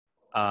thing.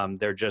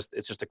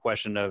 It's just a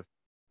question of,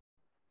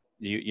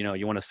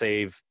 you want to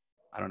save,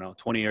 I don't know,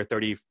 20 or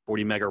 30,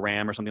 40 mega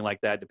RAM or something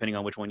like that, depending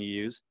on which one you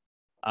use.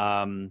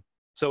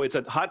 So it's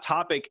a hot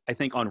topic, I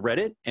think, on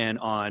Reddit and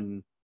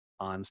on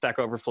Stack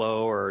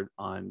Overflow or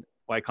on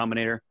Y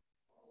Combinator,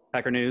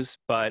 Hacker News.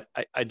 But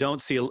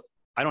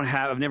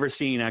I've never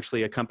seen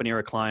actually a company or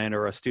a client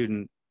or a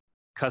student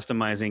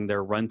customizing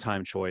their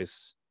runtime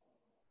choice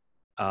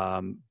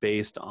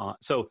based on.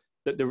 So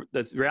the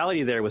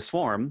reality there with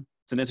Swarm,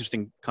 it's an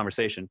interesting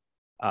conversation.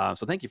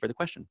 So thank you for the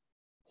question.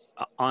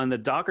 On the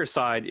Docker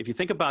side, if you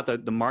think about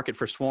the market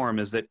for Swarm,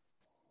 is that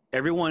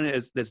everyone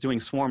that's doing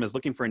Swarm is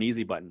looking for an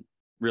easy button,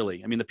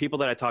 really. I mean, the people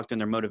that I talked to and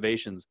their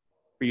motivations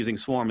for using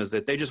Swarm is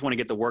that they just want to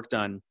get the work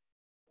done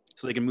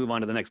so they can move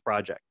on to the next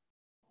project.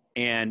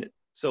 And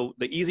so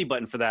the easy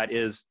button for that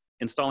is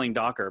installing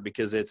Docker,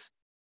 because it's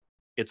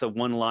a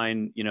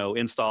one-line,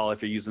 install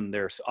if you're using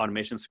their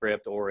automation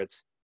script, or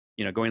it's,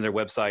 going to their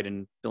website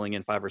and filling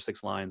in 5 or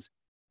 6 lines.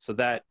 So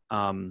that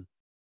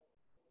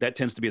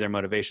tends to be their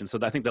motivation. So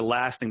I think the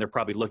last thing they're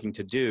probably looking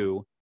to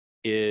do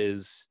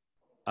is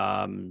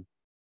customize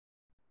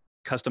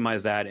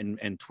that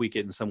and tweak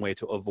it in some way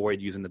to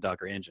avoid using the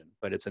Docker engine.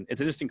 But it's an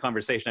interesting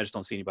conversation. I just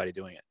don't see anybody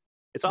doing it.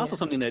 It's also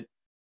something that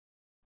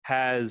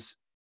has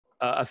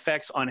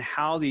effects on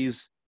how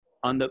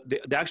on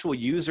the actual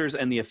users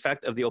and the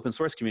effect of the open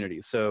source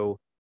community. So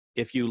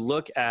if you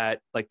look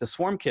at like the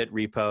SwarmKit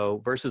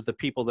repo versus the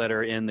people that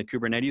are in the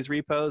Kubernetes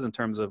repos in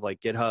terms of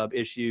like GitHub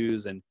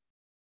issues, and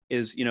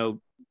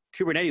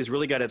Kubernetes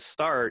really got its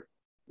start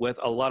with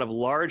a lot of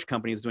large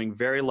companies doing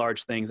very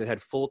large things that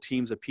had full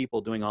teams of people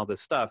doing all this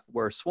stuff,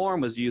 where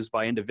Swarm was used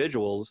by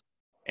individuals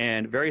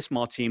and very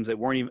small teams that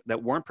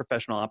weren't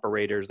professional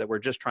operators, that were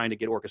just trying to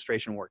get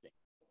orchestration working.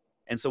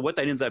 And so what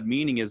that ends up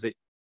meaning is that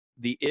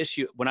the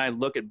issue, when I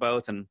look at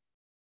both, and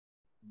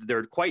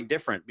they're quite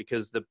different,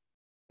 because the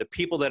the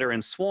people that are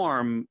in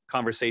Swarm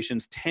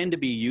conversations tend to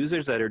be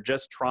users that are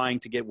just trying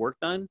to get work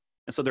done.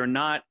 And so they're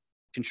not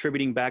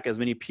contributing back as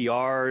many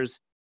PRs.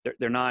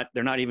 They're not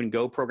even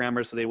Go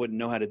programmers, so they wouldn't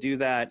know how to do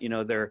that. You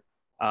know,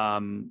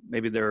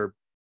 maybe they're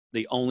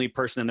the only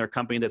person in their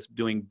company that's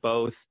doing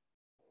both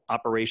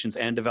operations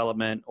and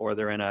development, or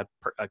they're in a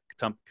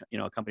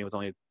company with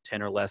only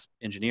 10 or less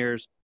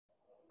engineers.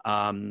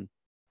 And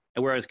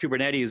whereas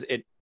Kubernetes,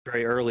 it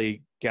very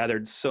early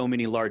gathered so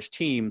many large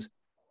teams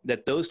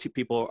that those two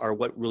people are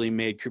what really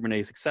made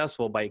Kubernetes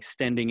successful by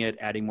extending it,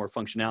 adding more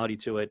functionality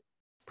to it,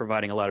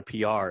 providing a lot of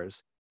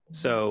PRs.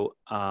 So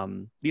at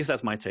least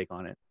that's my take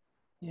on it.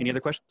 Yes. Any other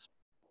questions?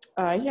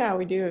 Yeah,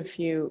 we do a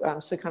few.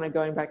 So kind of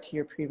going back to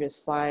your previous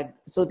slide,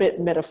 it's a bit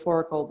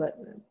metaphorical, but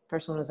the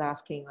person was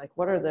asking, like,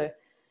 what are the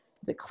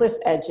cliff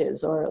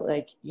edges, or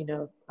like, you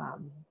know,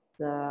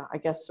 I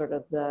guess sort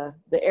of the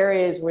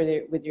areas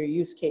where with your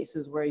use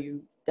cases where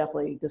you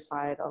definitely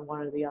decide on one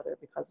or the other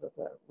because of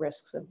the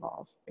risks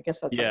involved. I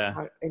guess that's like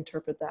how I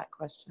interpret that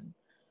question.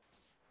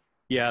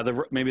 Yeah,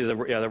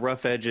 the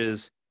rough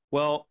edges.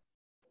 Well,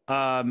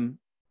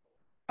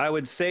 I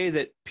would say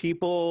that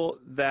people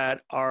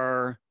that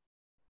are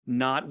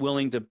not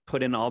willing to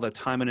put in all the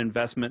time and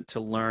investment to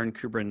learn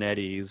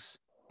Kubernetes,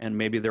 and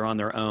maybe they're on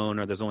their own,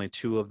 or there's only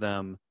two of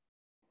them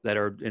that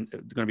are going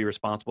to be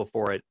responsible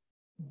for it,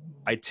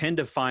 I tend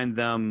to find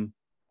them,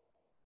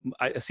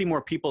 I see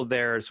more people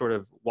there sort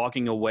of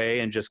walking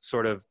away and just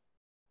sort of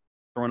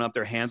throwing up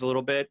their hands a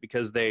little bit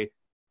because they're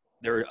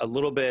a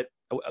little bit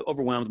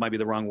overwhelmed, might be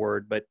the wrong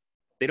word, but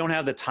they don't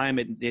have the time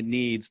they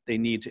need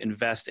to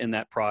invest in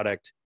that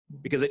product,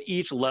 because at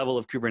each level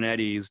of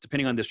Kubernetes,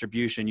 depending on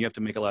distribution, you have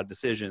to make a lot of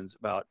decisions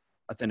about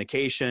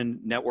authentication,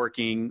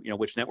 networking, you know,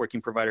 which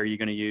networking provider are you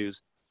going to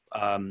use,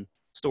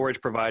 storage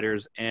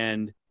providers,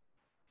 and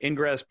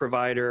ingress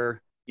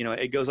provider. You know,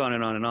 it goes on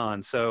and on and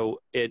on. So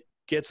it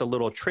gets a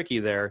little tricky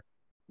there.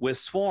 With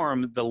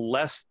Swarm,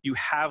 you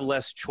have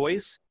less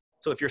choice.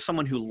 So if you're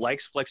someone who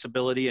likes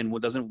flexibility and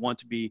doesn't want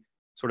to be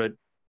sort of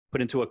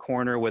put into a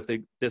corner with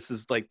this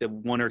is like the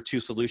one or two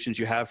solutions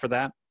you have for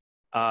that,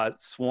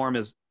 Swarm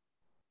is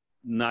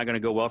not going to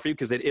go well for you,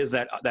 because it is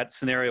that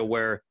scenario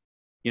where,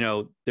 you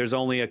know, there's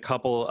only a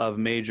couple of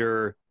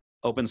major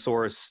open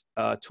source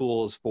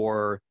tools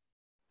for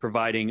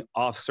providing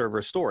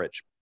off-server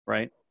storage,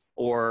 right?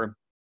 Or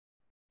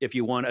if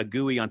you want a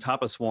GUI on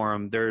top of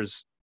Swarm,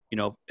 there's, you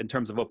know, in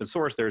terms of open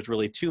source, there's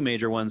really two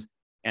major ones,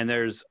 and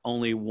there's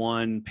only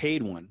one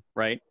paid one,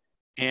 right?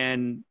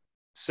 And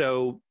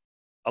so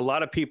a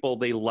lot of people,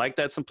 they like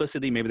that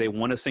simplicity. Maybe they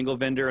want a single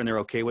vendor and they're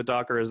okay with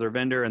Docker as their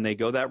vendor and they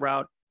go that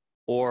route.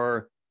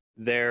 Or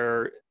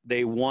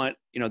they want,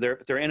 you know,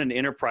 they're in an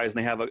enterprise and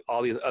they have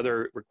all these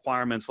other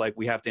requirements, like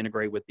we have to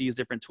integrate with these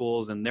different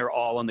tools, and they're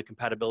all on the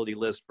compatibility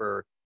list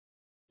for,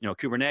 you know,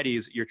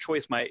 Kubernetes. Your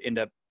choice might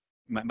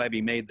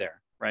be made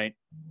there, right?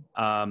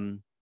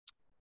 I'm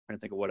trying to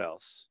think of what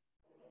else.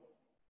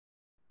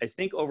 I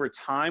think over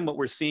time, what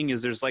we're seeing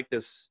is there's like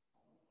this,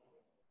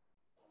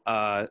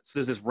 so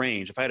there's this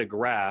range. If I had a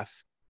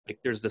graph, like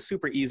there's the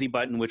super easy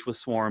button, which was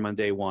Swarm on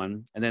day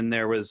one. And then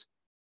there was,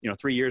 you know,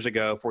 4 years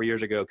ago,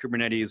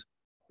 Kubernetes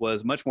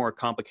was much more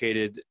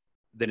complicated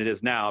than it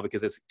is now,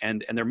 because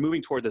and they're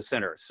moving toward the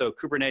center. So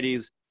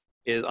Kubernetes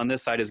is on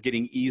this side is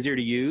getting easier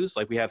to use.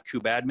 Like we have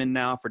kubadmin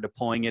now for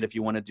deploying it if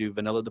you want to do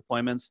vanilla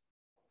deployments,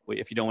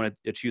 if you don't want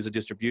to choose a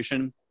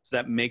distribution. So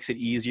that makes it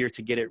easier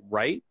to get it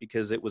right,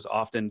 because it was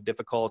often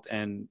difficult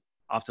and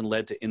often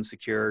led to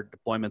insecure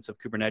deployments of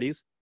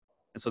Kubernetes.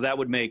 And so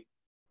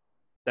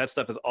that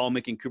stuff is all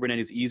making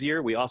Kubernetes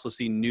easier. We also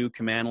see new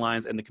command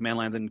lines, and the command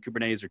lines in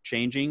Kubernetes are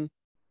changing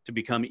to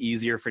become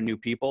easier for new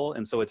people.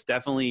 And so it's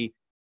definitely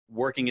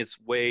working its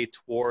way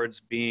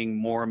towards being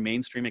more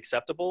mainstream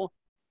acceptable.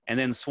 And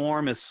then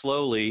Swarm is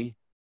slowly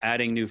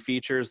adding new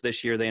features.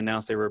 This year they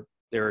announced they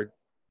were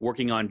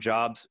working on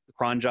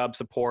cron job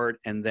support,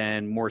 and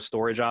then more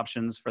storage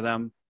options for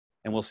them.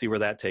 And we'll see where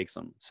that takes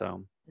them.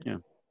 So, yeah.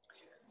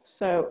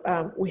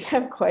 So we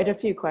have quite a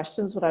few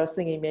questions, but I was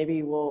thinking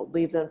maybe we'll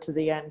leave them to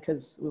the end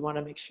because we want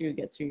to make sure you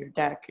get through your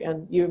deck.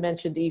 And you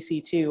mentioned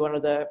EC2. One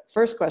of the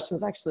first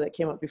questions actually that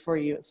came up before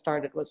you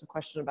started was a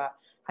question about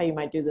how you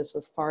might do this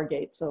with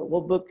Fargate. So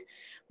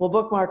we'll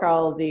bookmark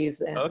all of these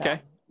and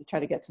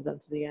try to get to them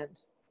to the end.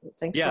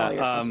 Thanks for all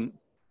your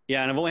questions.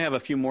 Yeah, and I've only have a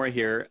few more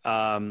here.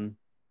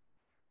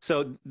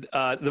 So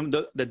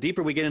the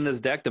deeper we get in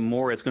this deck, the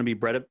more it's going to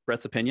be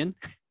Bret's opinion.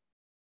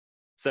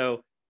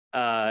 So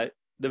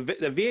the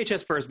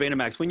VHS first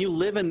Betamax, when you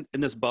live in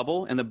this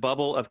bubble, and the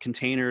bubble of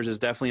containers is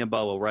definitely a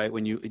bubble, right?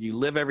 When you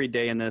live every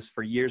day in this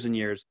for years and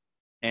years,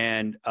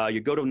 and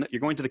you're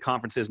going to the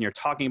conferences and you're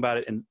talking about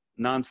it and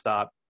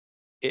nonstop,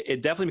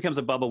 it definitely becomes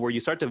a bubble where you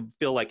start to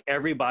feel like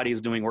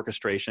everybody's doing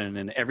orchestration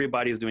and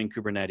everybody's doing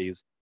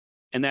Kubernetes,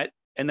 and that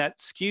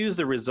skews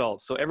the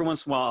results. So every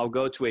once in a while, I'll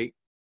go to an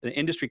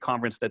industry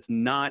conference that's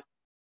not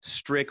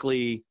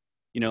strictly,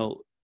 you know,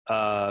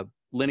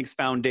 Linux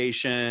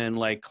Foundation,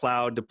 like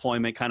cloud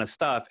deployment kind of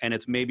stuff. And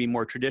it's maybe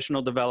more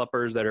traditional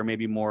developers that are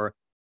maybe more,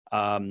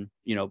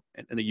 you know,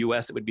 in the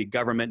US, it would be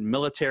government and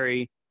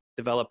military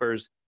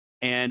developers,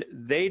 and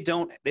they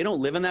don't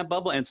live in that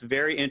bubble. And it's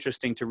very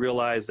interesting to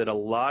realize that a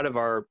lot of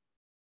our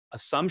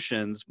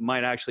assumptions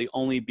might actually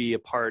only be a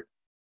part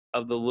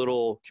of the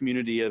little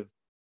community of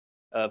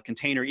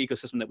container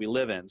ecosystem that we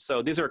live in.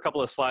 So these are a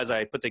couple of slides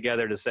I put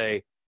together to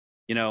say,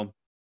 you know,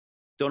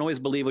 don't always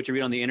believe what you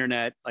read on the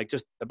internet. Like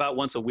just about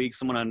once a week,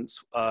 someone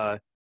on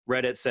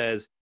Reddit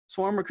says,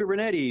 Swarm or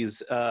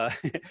Kubernetes,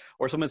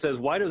 or someone says,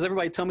 why does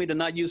everybody tell me to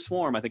not use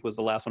Swarm? I think was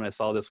the last one I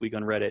saw this week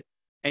on Reddit.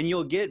 And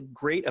you'll get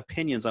great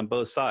opinions on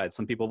both sides.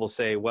 Some people will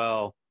say,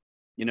 well,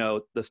 you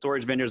know, the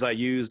storage vendors I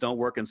use don't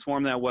work in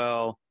Swarm that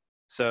well.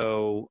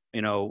 So,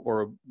 you know,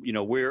 or, you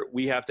know,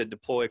 we have to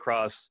deploy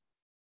across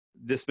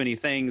this many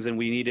things, and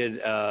we needed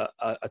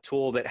a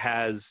tool that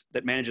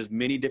manages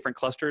many different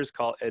clusters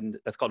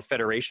that's called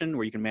federation,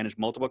 where you can manage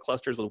multiple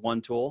clusters with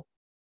one tool.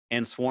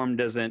 And Swarm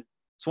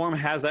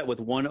has that with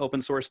one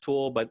open source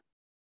tool, but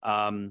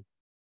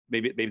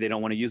maybe they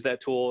don't want to use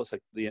that tool. It's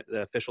like the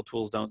official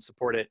tools don't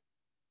support it.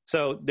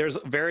 So there's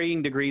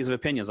varying degrees of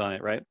opinions on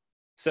it, right?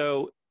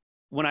 So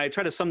when I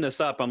try to sum this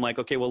up, I'm like,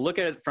 okay, well, look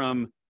at it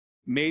from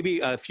maybe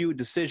a few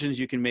decisions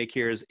you can make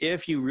here is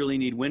if you really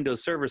need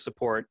Windows Server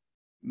support,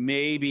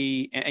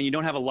 maybe, and you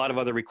don't have a lot of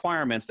other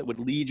requirements that would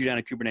lead you down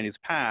a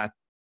Kubernetes path,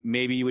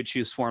 maybe you would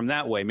choose Swarm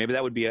that way. Maybe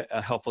that would be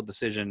a helpful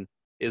decision,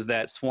 is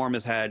that Swarm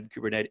has had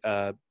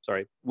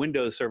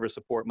Windows Server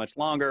support much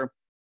longer.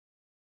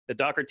 The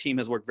Docker team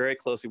has worked very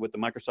closely with the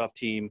Microsoft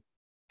team,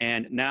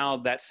 and now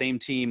that same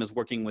team is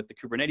working with the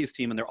Kubernetes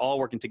team, and they're all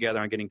working together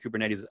on getting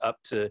Kubernetes up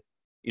to,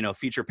 you know,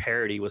 feature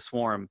parity with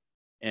Swarm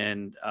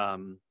and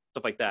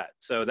stuff like that.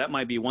 So that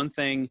might be one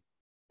thing.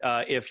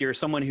 If you're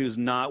someone who's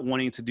not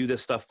wanting to do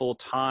this stuff full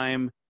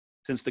time,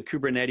 since the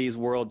Kubernetes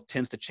world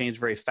tends to change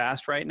very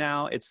fast right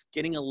now, it's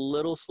getting a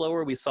little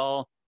slower. We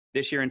saw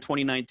this year in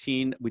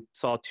 2019, we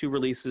saw 2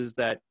 releases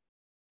that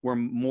were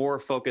more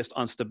focused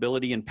on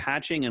stability and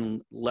patching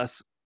and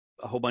less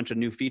a whole bunch of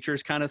new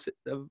features kind of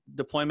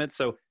deployments.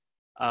 So,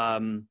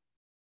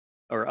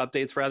 or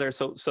updates rather.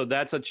 So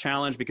that's a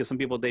challenge because some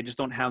people, they just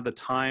don't have the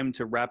time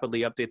to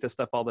rapidly update this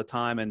stuff all the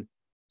time. And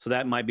so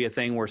that might be a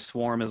thing where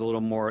Swarm is a little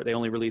more, they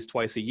only release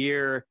twice a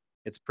year.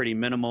 It's pretty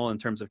minimal in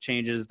terms of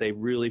changes. They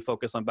really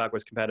focus on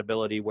backwards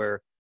compatibility, where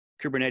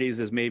Kubernetes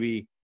is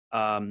maybe,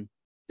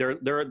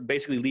 they're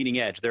basically leading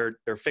edge. They're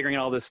figuring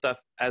out all this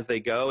stuff as they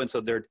go. And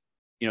so they're,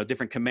 you know,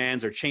 different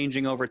commands are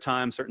changing over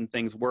time. Certain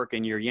things work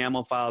in your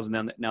YAML files and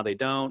then now they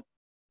don't.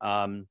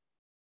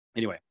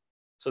 Anyway,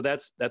 so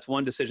that's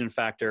one decision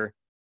factor.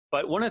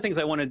 But one of the things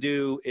I want to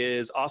do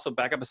is also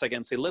back up a second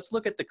and say, let's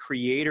look at the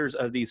creators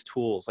of these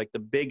tools, like the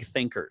big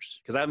thinkers,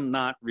 because I'm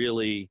not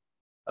really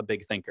a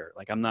big thinker.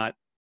 Like I'm not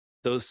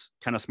those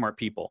kind of smart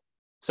people.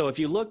 So if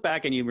you look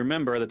back and you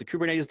remember that the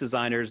Kubernetes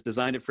designers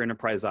designed it for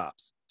enterprise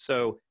ops.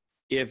 So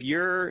if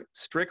you're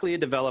strictly a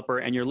developer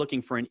and you're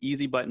looking for an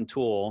easy button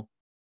tool,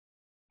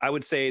 I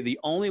would say the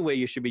only way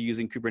you should be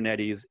using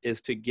Kubernetes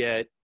is to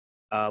get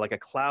like a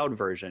cloud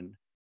version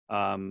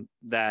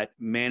that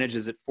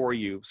manages it for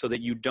you so that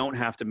you don't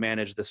have to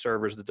manage the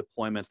servers, the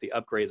deployments, the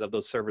upgrades of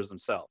those servers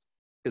themselves.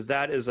 Because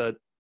that is a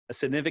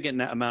significant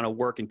amount of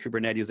work in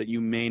Kubernetes that you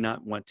may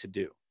not want to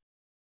do,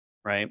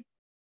 right?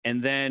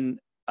 And then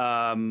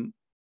the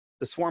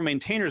Swarm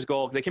maintainers'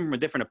 goal, they came from a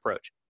different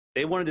approach.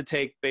 They wanted to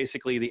take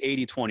basically the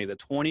 80-20, the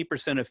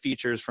 20% of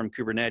features from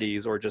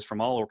Kubernetes or just from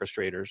all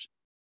orchestrators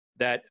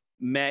that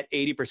met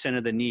 80%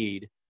 of the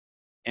need,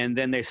 and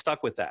then they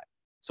stuck with that.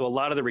 So a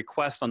lot of the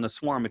requests on the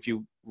Swarm, if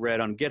you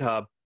read on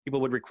GitHub,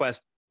 people would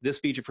request this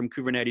feature from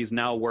Kubernetes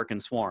now work in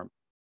Swarm.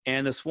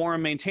 And the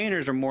Swarm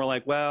maintainers are more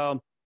like,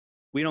 well,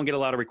 we don't get a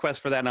lot of requests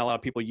for that. Not a lot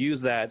of people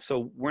use that.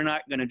 So we're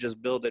not going to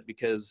just build it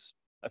because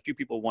a few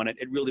people want it.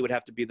 It really would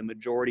have to be the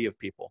majority of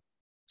people.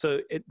 So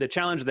the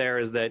challenge there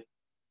is that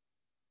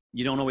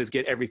you don't always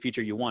get every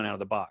feature you want out of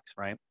the box,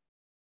 right?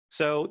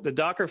 So the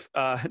Docker,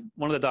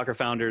 one of the Docker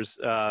founders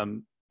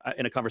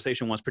in a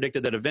conversation once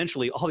predicted that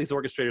eventually all these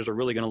orchestrators are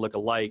really going to look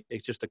alike.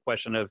 It's just a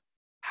question of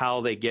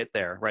how they get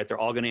there, right? They're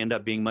all going to end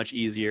up being much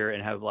easier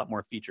and have a lot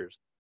more features.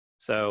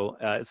 So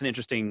it's an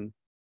interesting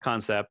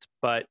concept.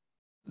 But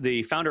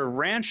the founder of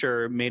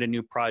Rancher made a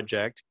new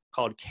project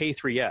called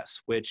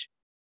K3S, which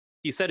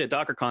he said at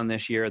DockerCon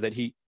this year that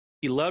he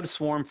loved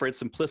Swarm for its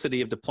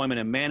simplicity of deployment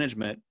and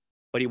management,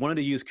 but he wanted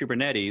to use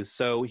Kubernetes.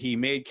 So he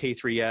made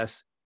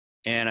K3S,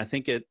 and I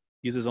think it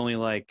uses only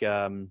like,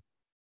 it's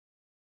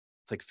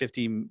like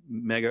 50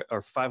 mega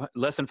or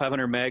less than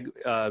 500 meg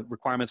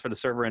requirements for the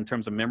server in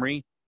terms of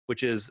memory,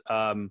 which is,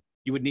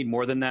 you would need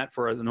more than that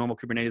for a normal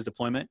Kubernetes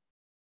deployment.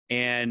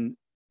 And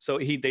so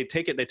they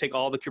take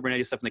all the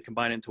Kubernetes stuff and they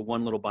combine it into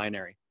one little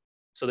binary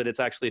so that it's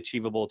actually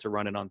achievable to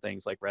run it on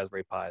things like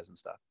Raspberry Pis and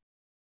stuff.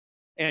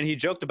 And he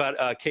joked about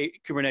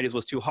Kubernetes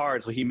was too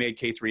hard, so he made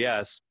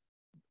K3S.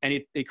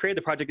 And he created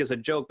the project as a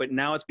joke, but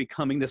now it's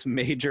becoming this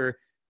major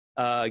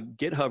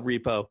GitHub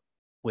repo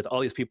with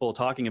all these people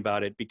talking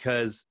about it,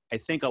 because I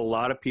think a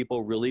lot of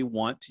people really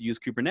want to use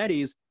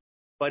Kubernetes,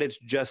 but it's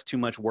just too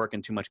much work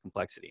and too much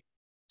complexity.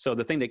 So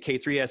the thing that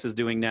K3S is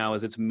doing now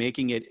is it's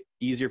making it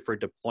easier for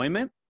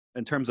deployment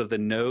in terms of the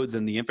nodes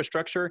and the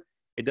infrastructure,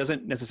 it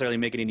doesn't necessarily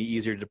make it any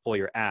easier to deploy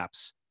your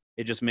apps.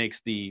 It just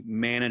makes the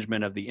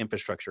management of the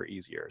infrastructure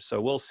easier.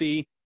 So we'll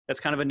see. That's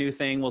kind of a new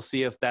thing. We'll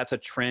see if that's a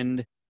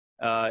trend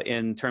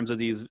in terms of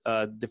these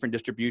different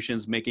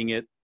distributions, making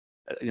it,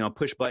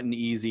 push button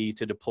easy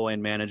to deploy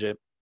and manage it.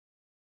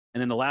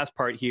 And then the last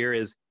part here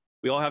is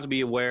we all have to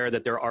be aware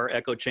that there are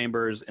echo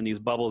chambers and these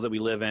bubbles that we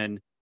live in.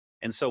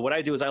 And so what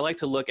I do is I like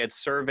to look at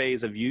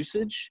surveys of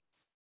usage,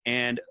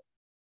 and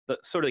the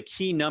sort of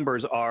key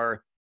numbers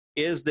are,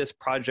 is this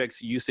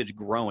project's usage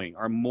growing?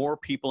 Are more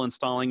people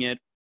installing it,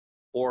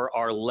 or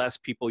are less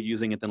people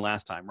using it than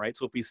last time, right?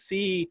 So if we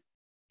see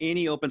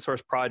any open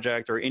source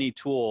project or any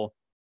tool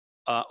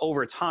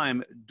over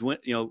time,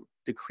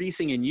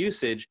 decreasing in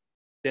usage,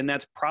 then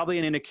that's probably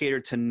an indicator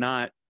to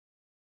not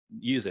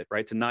use it,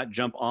 right? To not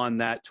jump on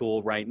that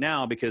tool right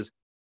now, because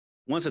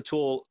once a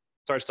tool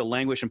starts to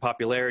languish in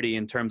popularity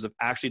in terms of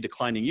actually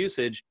declining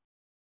usage,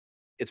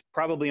 it's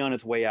probably on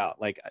its way out.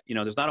 Like,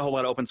 there's not a whole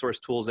lot of open source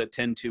tools that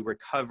tend to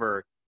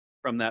recover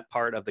from that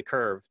part of the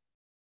curve.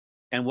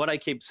 And what I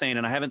keep saying,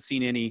 and I haven't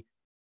seen any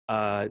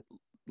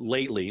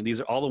lately,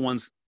 these are all the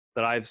ones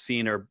that I've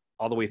seen are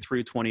all the way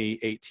through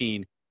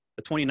 2018.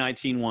 The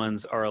 2019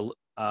 ones are,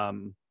 I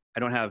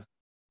don't have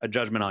a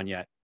judgment on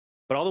yet.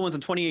 But all the ones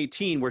in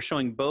 2018 were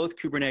showing both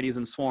Kubernetes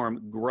and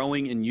Swarm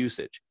growing in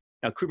usage.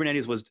 Now,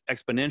 Kubernetes was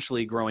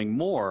exponentially growing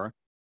more,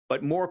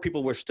 but more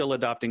people were still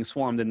adopting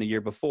Swarm than the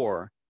year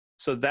before.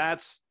 So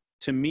that's,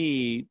 to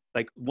me,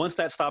 like, once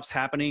that stops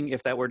happening,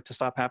 if that were to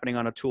stop happening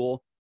on a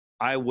tool,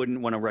 I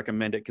wouldn't want to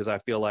recommend it, because I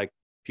feel like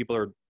people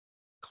are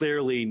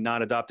clearly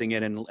not adopting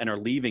it and are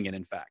leaving it,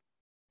 in fact.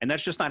 And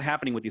that's just not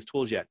happening with these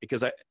tools yet,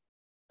 because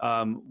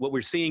what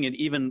we're seeing in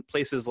even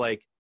places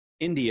like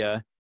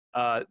India,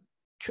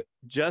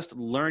 just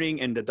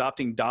learning and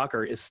adopting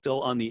Docker is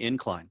still on the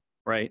incline,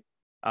 right?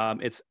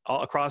 It's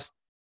all across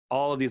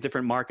all of these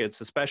different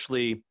markets,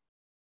 especially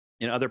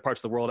in other parts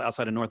of the world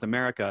outside of North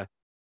America.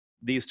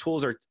 These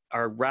tools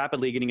are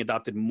rapidly getting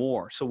adopted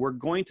more. So we're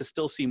going to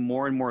still see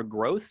more and more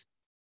growth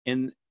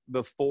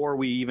before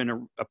we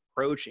even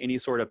approach any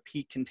sort of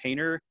peak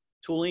container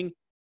tooling.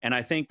 And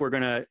I think we're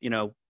going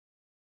to,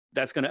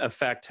 that's going to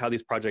affect how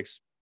these projects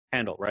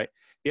handle, right?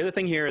 The other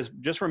thing here is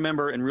just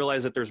remember and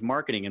realize that there's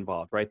marketing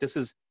involved, right?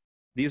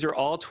 These are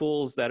all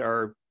tools that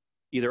are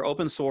either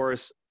open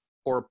source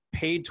or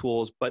paid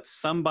tools, but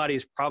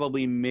somebody's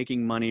probably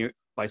making money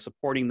by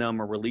supporting them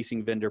or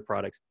releasing vendor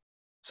products.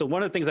 So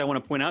one of the things I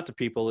want to point out to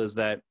people is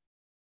that,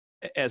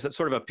 as a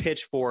sort of a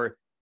pitch for,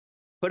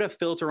 put a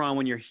filter on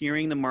when you're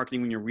hearing the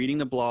marketing, when you're reading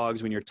the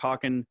blogs, when you're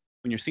talking,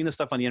 when you're seeing the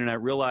stuff on the internet,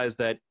 realize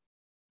that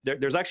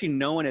there's actually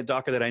no one at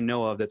Docker that I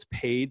know of that's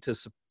paid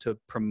to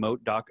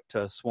promote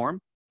to Swarm,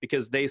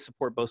 because they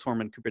support both Swarm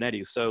and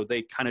Kubernetes. So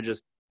they kind of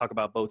just talk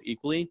about both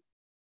equally.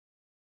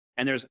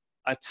 And there's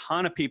a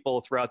ton of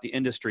people throughout the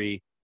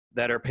industry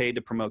that are paid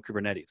to promote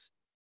Kubernetes.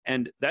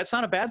 And that's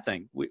not a bad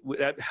thing.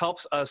 That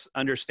helps us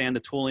understand the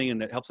tooling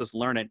and it helps us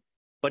learn it.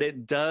 But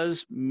it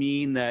does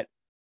mean that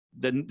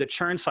the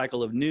churn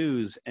cycle of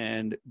news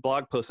and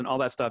blog posts and all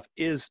that stuff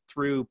is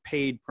through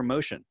paid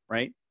promotion,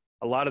 right?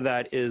 A lot of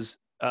that is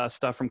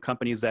stuff from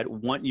companies that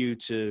want you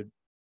to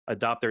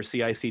adopt their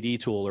CI/CD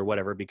tool or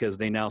whatever, because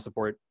they now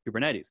support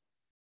Kubernetes.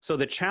 So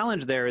the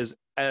challenge there is,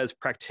 as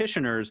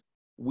practitioners,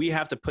 we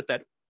have to put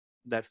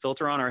that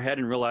filter on our head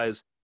and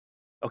realize,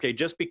 okay,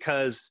 just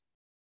because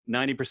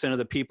 90% of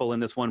the people in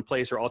this one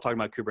place are all talking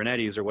about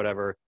Kubernetes or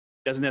whatever,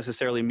 doesn't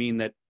necessarily mean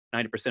that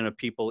 90% of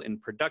people in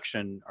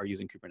production are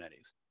using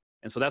Kubernetes.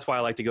 And so that's why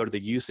I like to go to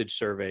the usage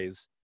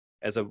surveys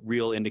as a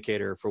real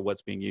indicator for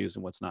what's being used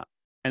and what's not.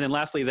 And then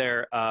lastly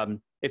there,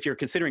 if you're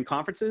considering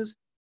conferences,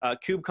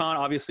 KubeCon,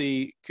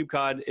 obviously,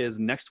 KubeCon is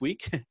next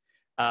week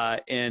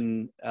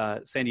in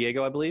San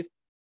Diego, I believe.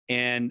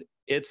 And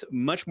it's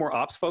much more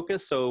ops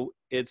focused. So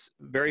it's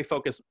very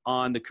focused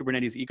on the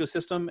Kubernetes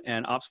ecosystem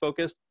and ops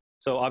focused.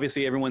 So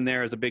obviously everyone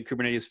there is a big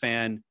Kubernetes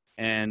fan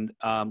and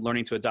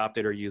learning to adopt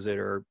it or use it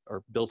or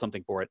build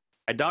something for it.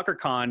 At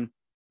DockerCon,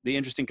 the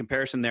interesting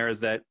comparison there is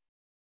that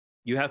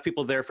you have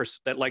people there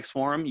that like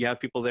Swarm, you have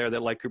people there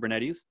that like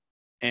Kubernetes,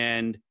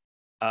 and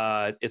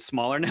it's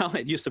smaller now.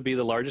 It used to be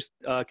the largest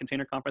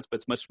container conference, but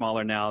it's much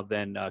smaller now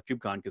than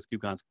KubeCon, because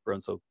KubeCon's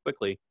grown so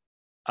quickly.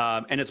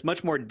 And it's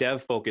much more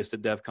dev focused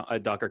at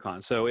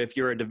DockerCon. So if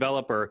you're a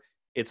developer,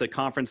 it's a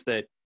conference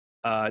that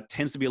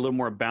tends to be a little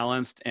more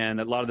balanced,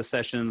 and a lot of the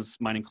sessions,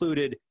 mine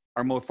included,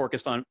 are more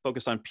focused on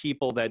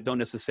people that don't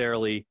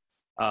necessarily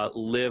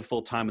live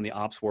full time in the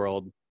ops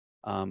world,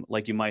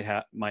 like you might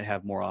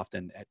have more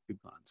often at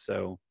KubeCon.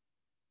 So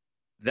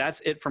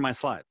that's it for my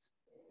slides.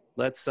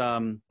 Let's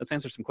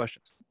answer some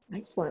questions.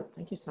 Excellent.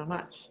 Thank you so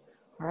much.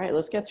 All right,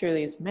 let's get through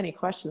these many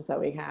questions that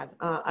we had.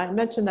 I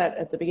mentioned that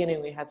at the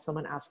beginning we had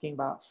someone asking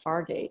about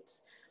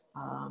Fargate.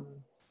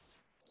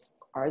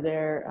 Are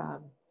there,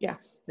 yeah,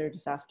 they're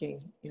just asking,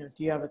 do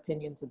you have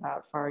opinions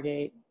about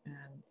Fargate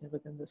and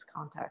within this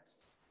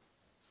context?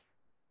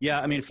 Yeah,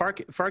 I mean,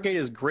 Fargate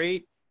is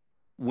great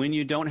when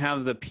you don't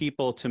have the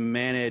people to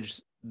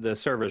manage the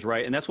servers,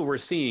 right? And that's what we're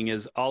seeing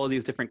is all of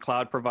these different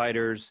cloud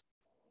providers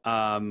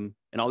and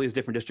all these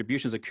different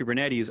distributions of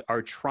Kubernetes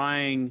are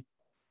trying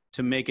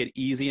to make it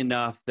easy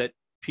enough that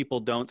people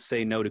don't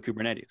say no to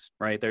Kubernetes,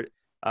 right?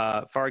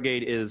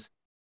 Fargate is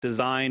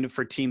designed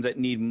for teams that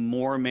need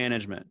more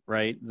management,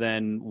 right,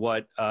 than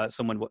what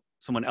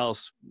someone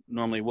else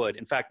normally would.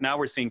 In fact, now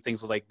we're seeing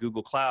things like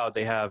Google Cloud.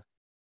 They have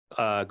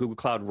Google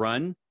Cloud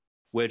Run,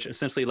 which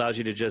essentially allows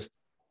you to just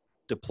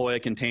deploy a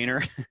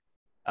container.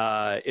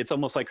 It's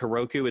almost like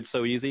Heroku. It's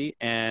so easy.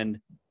 And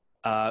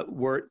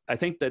I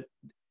think that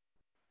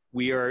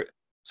we are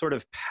sort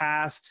of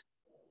past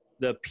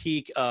the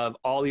peak of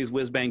all these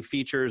whiz-bang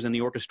features and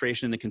the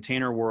orchestration in the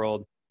container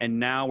world. And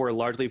now we're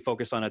largely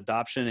focused on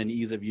adoption and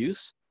ease of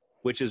use,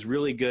 which is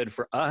really good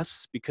for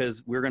us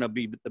because we're going to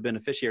be the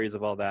beneficiaries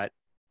of all that.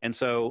 And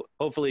so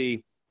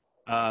hopefully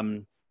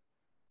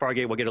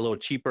Fargate will get a little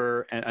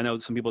cheaper. And I know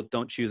some people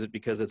don't choose it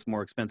because it's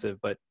more expensive,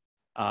 but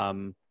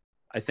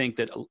I think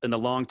that in the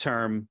long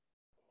term,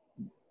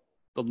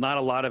 not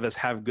a lot of us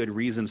have good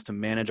reasons to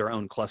manage our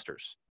own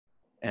clusters.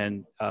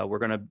 And we're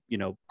going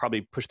to,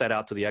 probably push that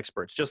out to the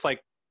experts. Just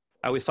like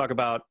I always talk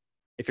about,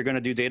 if you're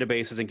going to do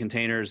databases and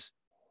containers,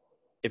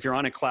 if you're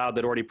on a cloud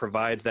that already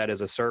provides that as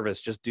a service,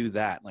 just do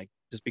that. Like,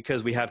 just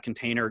because we have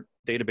container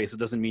databases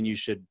doesn't mean you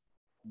should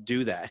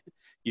do that.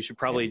 You should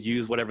probably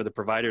use whatever the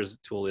provider's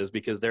tool is,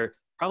 because they're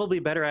probably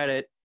better at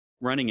it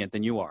running it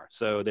than you are.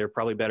 So they're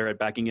probably better at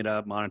backing it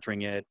up,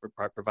 monitoring it,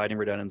 providing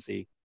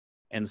redundancy.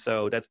 And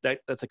so that's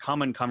a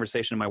common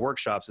conversation in my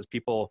workshops is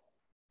people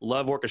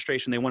love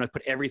orchestration. They want to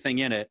put everything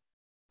in it.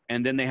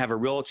 And then they have a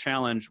real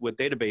challenge with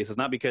databases,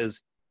 not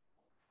because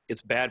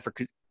it's bad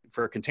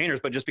for containers,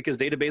 but just because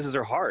databases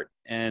are hard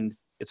and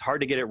it's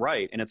hard to get it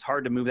right. And it's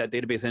hard to move that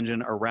database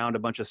engine around a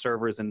bunch of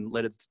servers and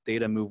let its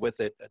data move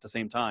with it at the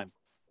same time.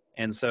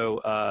 And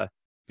so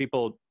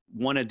people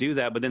want to do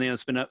that, but then they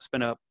spend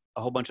up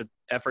a whole bunch of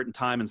effort and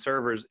time and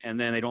servers, and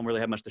then they don't really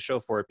have much to show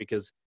for it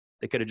because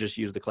they could have just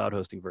used the cloud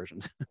hosting version.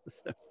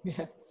 So.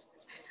 Yeah.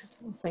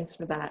 Well, thanks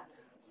for that.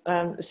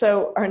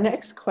 So our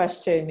next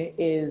question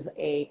is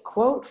a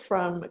quote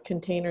from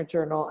Container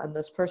Journal, and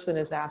this person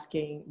is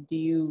asking, do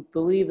you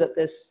believe that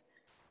this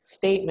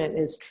statement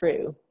is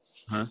true?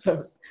 Huh?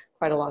 So,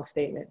 quite a long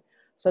statement.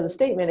 So the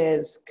statement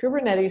is,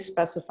 Kubernetes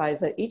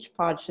specifies that each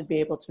pod should be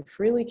able to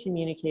freely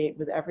communicate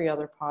with every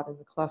other pod in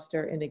the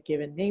cluster in a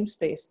given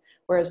namespace,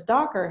 whereas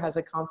Docker has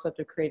a concept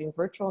of creating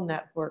virtual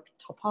network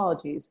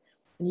topologies,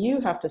 and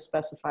you have to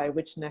specify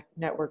which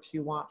networks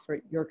you want for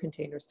your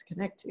containers to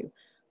connect to.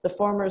 The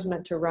former is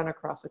meant to run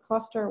across a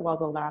cluster, while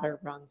the latter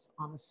runs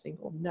on a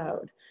single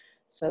node.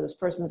 So this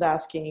person's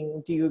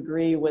asking, do you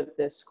agree with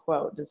this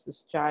quote? Does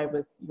this jive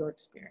with your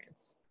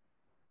experience?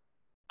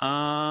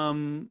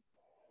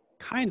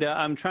 Kinda.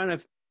 I'm trying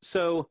to,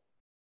 so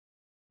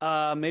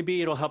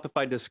maybe it'll help if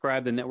I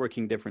describe the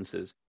networking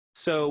differences.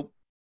 So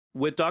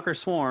with Docker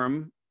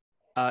Swarm,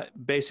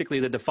 basically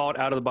the default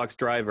out-of-the-box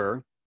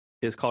driver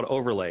is called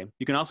overlay.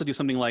 You can also do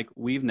something like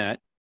WeaveNet,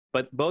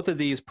 but both of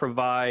these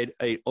provide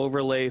an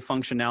overlay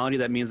functionality.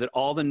 That means that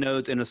all the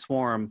nodes in a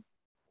swarm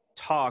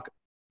talk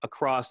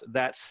across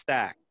that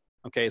stack.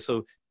 Okay,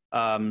 so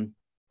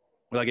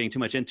without getting too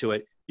much into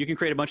it, you can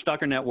create a bunch of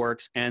Docker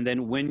networks, and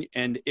then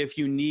if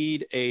you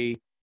need a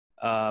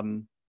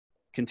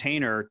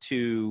container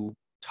to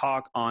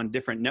talk on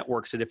different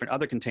networks to different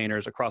other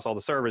containers across all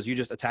the servers, you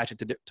just attach it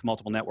to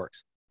multiple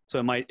networks. So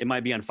it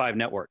might be on 5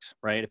 networks,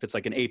 right? If it's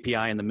like an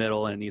API in the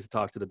middle and it needs to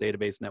talk to the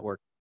database network.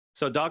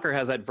 So Docker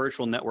has that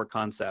virtual network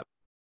concept.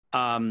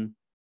 And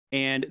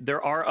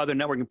there are other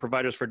networking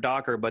providers for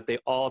Docker, but they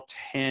all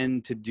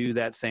tend to do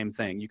that same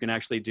thing. You can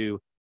actually do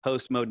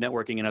host mode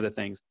networking and other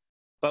things.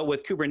 But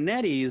with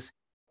Kubernetes,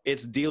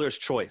 it's dealer's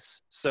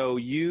choice. So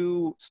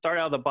you start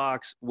out of the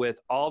box with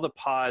all the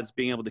pods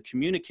being able to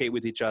communicate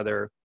with each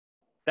other.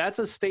 That's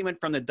a statement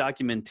from the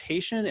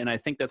documentation, and I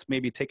think that's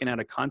maybe taken out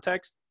of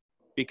context,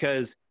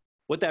 because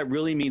what that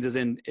really means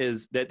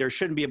is that there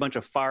shouldn't be a bunch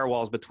of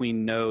firewalls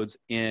between nodes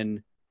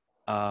in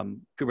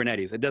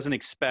Kubernetes. It doesn't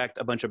expect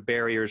a bunch of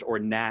barriers or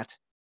NAT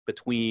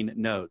between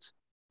nodes.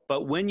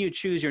 But when you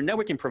choose your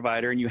networking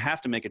provider, and you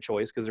have to make a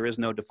choice because there is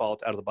no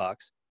default out of the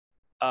box,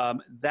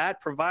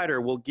 that provider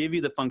will give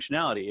you the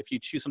functionality. If you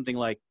choose something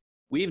like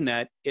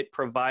WeaveNet, it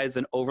provides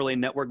an overlay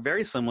network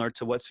very similar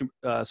to what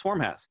Swarm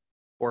has,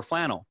 or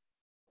Flannel.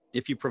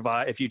 If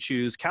you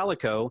choose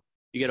Calico,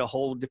 you get a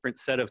whole different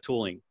set of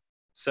tooling.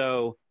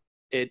 So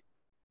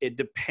it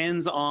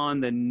depends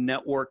on the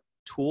network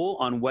tool,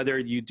 on whether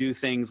you do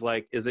things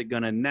like, is it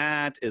going to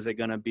NAT? Is it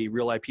going to be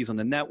real IPs on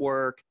the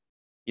network?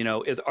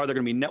 Are there going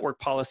to be network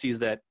policies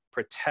that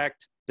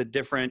protect the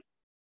different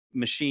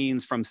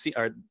machines from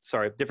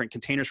different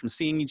containers from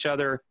seeing each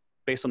other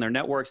based on their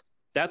networks?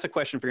 That's a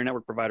question for your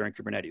network provider in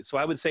Kubernetes. So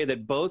I would say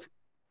that both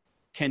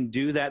can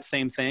do that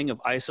same thing of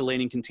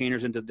isolating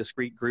containers into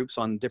discrete groups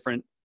on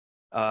different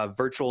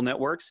virtual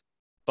networks,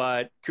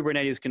 but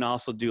Kubernetes can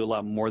also do a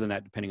lot more than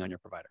that depending on your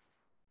provider.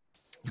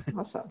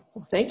 Awesome.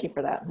 Well, thank you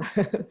for that.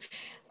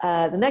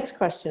 The next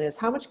question is,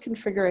 how much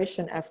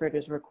configuration effort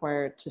is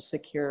required to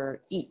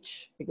secure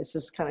each? I guess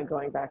this is kind of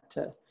going back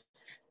to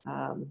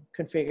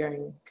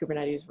configuring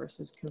Kubernetes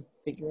versus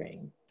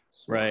configuring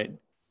Swarm. Right.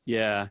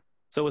 Yeah.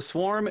 So with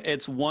Swarm,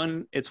 it's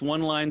one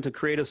line to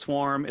create a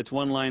swarm. It's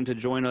one line to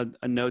join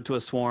a node to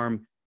a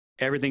swarm.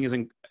 Everything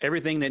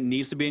that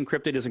needs to be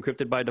encrypted is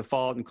encrypted by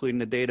default, including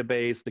the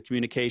database, the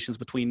communications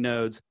between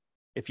nodes.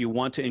 If you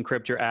want to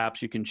encrypt your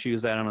apps, you can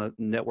choose that on a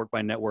network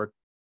by network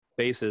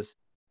basis.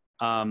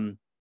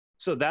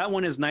 So that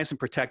one is nice and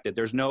protected.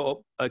 There's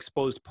no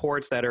exposed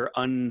ports that are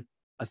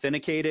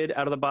unauthenticated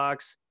out of the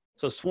box.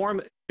 So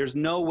Swarm, there's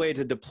no way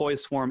to deploy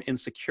Swarm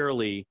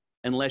insecurely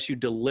unless you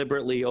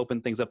deliberately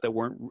open things up that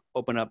weren't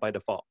open up by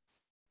default.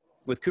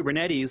 With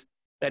Kubernetes,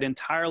 that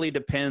entirely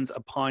depends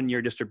upon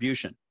your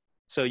distribution.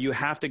 So you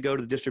have to go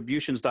to the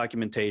distributions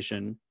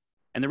documentation.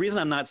 And the reason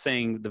I'm not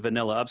saying the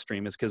vanilla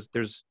upstream is because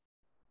there's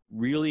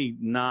really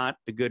not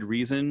a good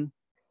reason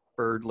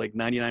for like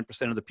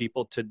 99% of the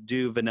people to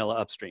do vanilla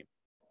upstream.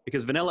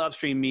 Because vanilla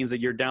upstream means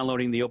that you're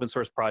downloading the open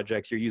source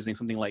projects, you're using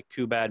something like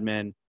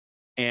kubadmin,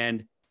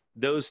 and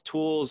those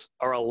tools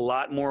are a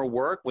lot more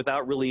work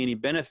without really any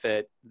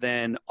benefit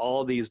than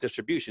all these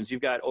distributions.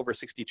 You've got over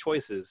 60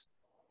 choices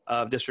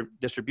of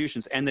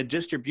distributions, and the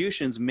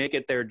distributions make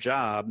it their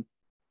job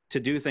to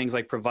do things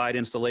like provide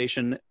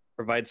installation,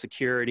 provide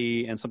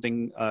security, and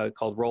something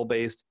called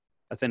role-based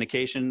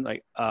authentication,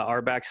 like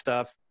RBAC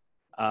stuff.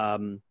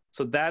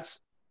 So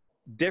that's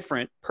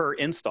different per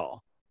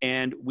install.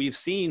 And we've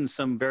seen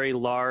some very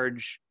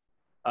large,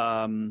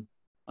 on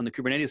the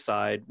Kubernetes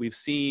side, we've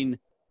seen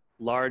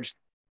large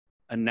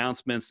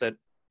announcements that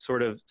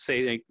sort of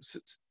say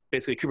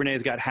basically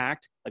Kubernetes got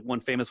hacked. Like one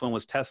famous one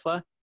was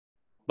Tesla.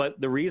 But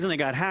the reason it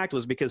got hacked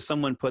was because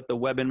someone put the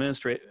web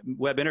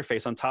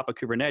interface on top of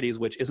Kubernetes,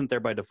 which isn't there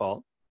by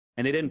default,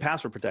 and they didn't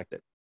password protect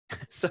it.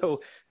 So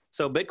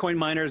Bitcoin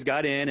miners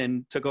got in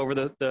and took over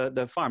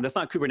the farm. That's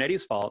not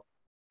Kubernetes' fault,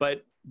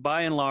 but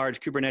by and large,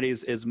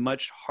 Kubernetes is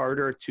much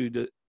harder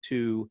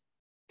to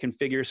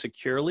configure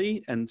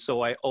securely. And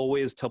so I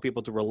always tell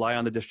people to rely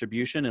on the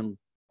distribution and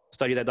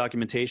study that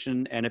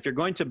documentation. And if you're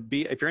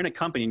in a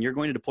company and you're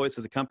going to deploy this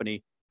as a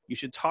company, you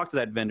should talk to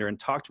that vendor and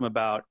talk to them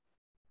about,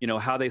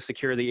 how they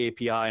secure the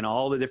API and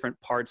all the different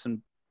parts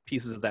and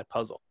pieces of that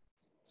puzzle.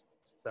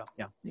 So,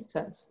 yeah. Makes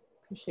sense.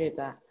 Appreciate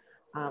that.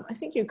 I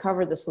think you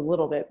covered this a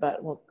little bit,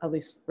 but we'll at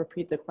least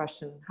repeat the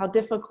question. How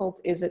difficult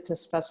is it to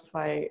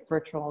specify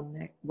virtual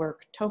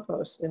network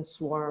topos in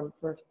Swarm,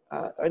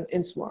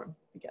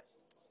 I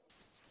guess?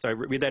 Sorry,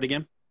 read that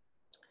again.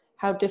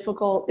 How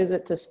difficult is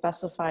it to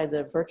specify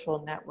the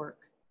virtual network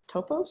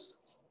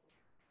topos?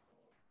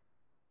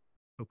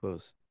 Topos.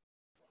 Is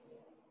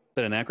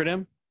that an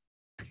acronym?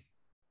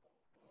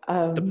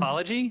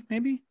 Topology,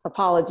 maybe?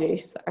 Topology,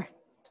 sorry.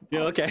 Topology.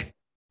 Yeah, okay.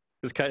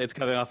 It's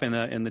coming off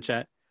in the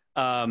chat.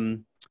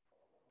 The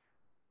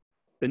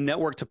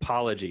network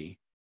topology.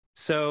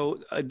 So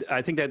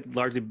I think that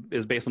largely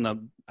is based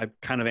on I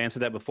kind of answered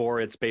that before.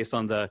 It's based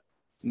on the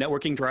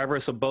networking driver.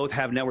 So both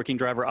have networking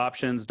driver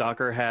options.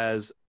 Docker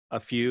has a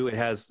few. It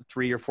has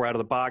 3 or 4 out of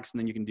the box, and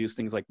then you can do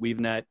things like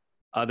WeaveNet,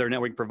 other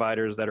network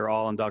providers that are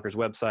all on Docker's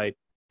website.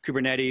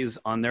 Kubernetes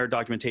on their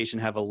documentation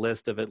have a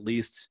list of at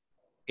least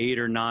 8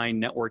 or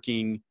 9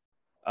 networking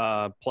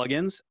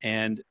plugins,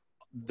 and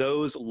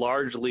those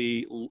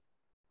largely,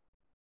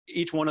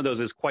 each one of those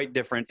is quite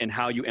different in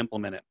how you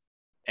implement it.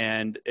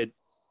 And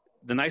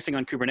the nice thing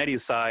on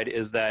Kubernetes side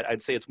is that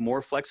I'd say it's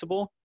more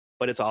flexible,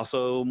 but it's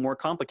also more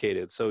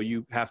complicated. So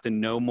you have to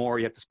know more,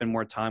 you have to spend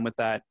more time with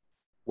that.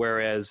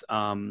 Whereas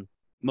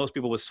most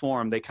people with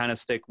Swarm, they kind of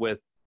stick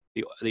with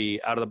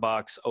the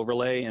out-of-the-box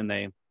overlay, and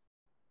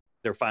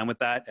they're fine with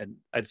that. And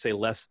I'd say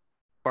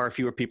far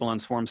fewer people on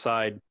Swarm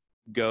side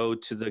go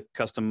to the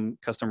custom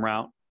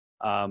route,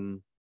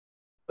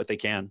 but they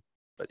can.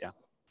 But yeah.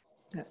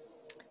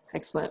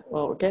 Excellent.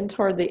 Well, we're getting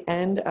toward the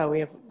end. We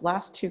have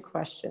last 2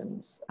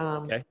 questions.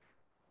 Okay.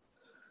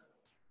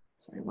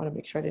 Sorry, I want to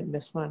make sure I didn't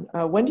miss one.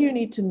 When do you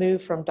need to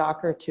move from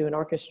Docker to an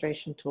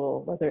orchestration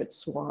tool, whether it's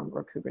Swarm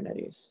or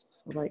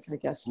Kubernetes? So I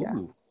guess, yeah.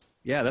 Ooh.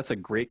 Yeah, that's a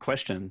great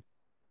question.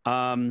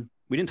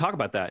 We didn't talk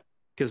about that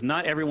because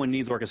not everyone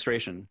needs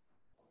orchestration.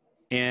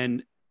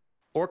 And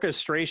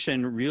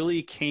orchestration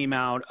really came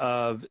out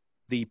of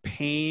the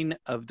pain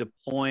of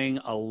deploying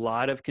a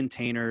lot of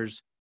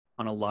containers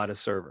on a lot of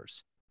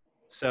servers.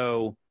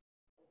 So,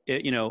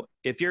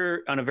 if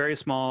you're on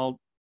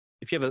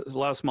if you have a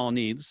lot of small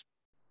needs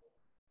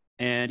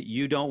and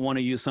you don't want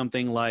to use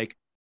something like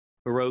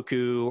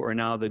Heroku or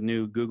now the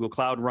new Google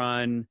Cloud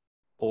Run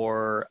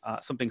or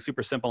something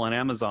super simple on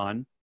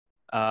Amazon,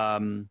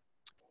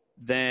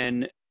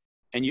 then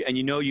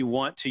you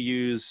want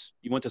to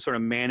sort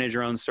of manage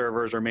your own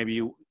servers, or maybe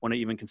you want to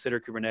even consider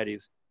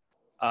Kubernetes.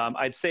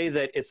 I'd say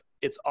that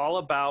it's all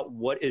about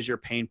what is your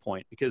pain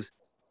point, because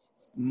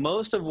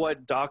most of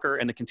what Docker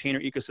and the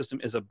container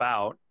ecosystem is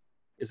about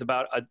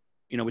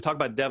we talk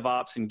about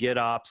DevOps and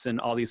GitOps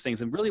and all these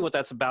things, and really what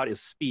that's about is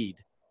speed.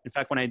 In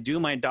fact, when I do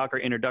my Docker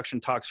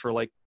introduction talks for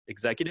like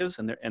executives,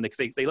 and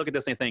they look at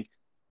this and they think,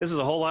 this is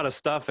a whole lot of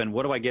stuff, and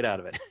what do I get out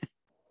of it?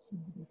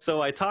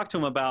 So I talk to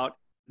them about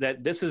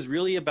that this is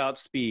really about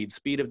speed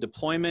of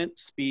deployment,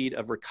 speed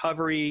of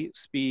recovery,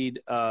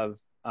 speed of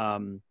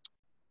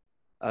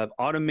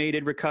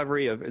automated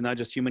recovery, of not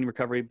just human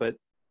recovery, but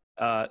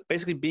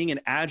basically being an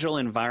agile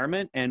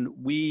environment. And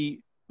we've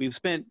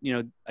spent, you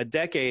know, a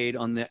decade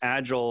on the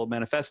Agile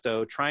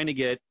Manifesto trying to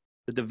get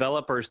the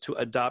developers to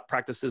adopt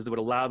practices that would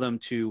allow them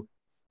to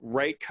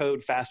write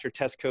code faster,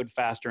 test code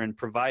faster, and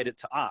provide it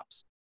to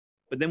ops.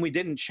 But then we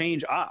didn't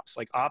change ops.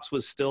 Like ops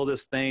was still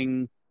this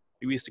thing,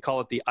 we used to call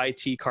it the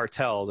IT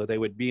cartel, that they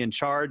would be in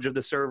charge of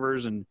the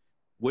servers and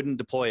wouldn't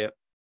deploy it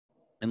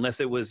unless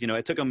it was, you know,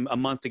 it took them a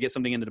month to get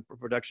something into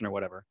production or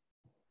whatever.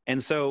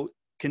 And so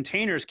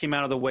containers came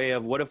out of the way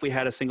of, what if we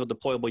had a single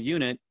deployable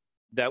unit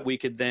that we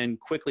could then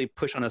quickly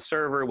push on a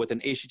server with an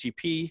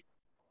HTTP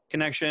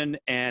connection,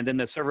 and then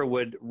the server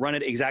would run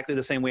it exactly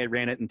the same way it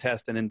ran it in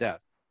test and in dev.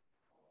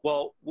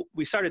 Well,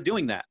 we started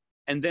doing that.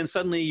 And then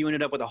suddenly you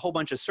ended up with a whole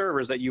bunch of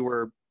servers that you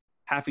were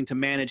having to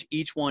manage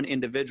each one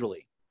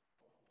individually.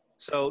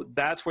 So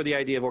that's where the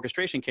idea of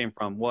orchestration came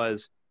from,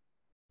 was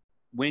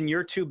when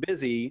you're too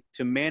busy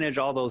to manage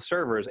all those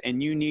servers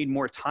and you need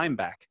more time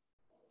back,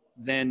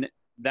 then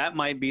that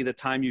might be the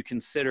time you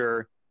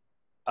consider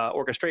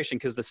orchestration.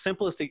 Because the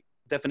simplest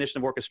definition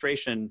of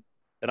orchestration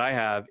that I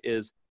have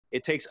is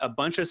it takes a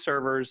bunch of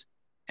servers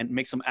and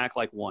makes them act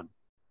like one.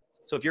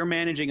 So if you're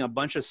managing a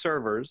bunch of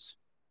servers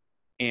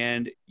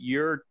and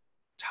you're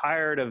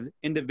tired of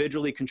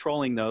individually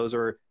controlling those,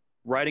 or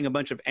writing a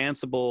bunch of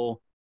Ansible,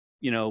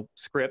 you know,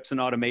 scripts and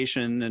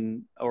automation,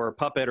 and or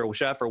Puppet or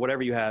Chef or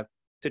whatever you have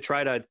to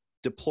try to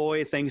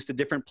deploy things to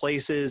different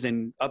places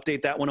and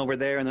update that one over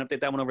there and then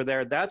update that one over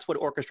there, that's what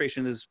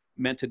orchestration is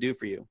meant to do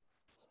for you.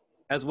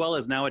 As well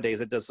as nowadays,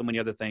 it does so many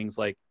other things,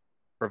 like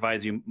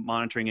provides you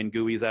monitoring and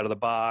GUIs out of the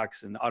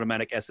box and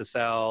automatic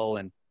SSL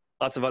and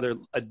lots of other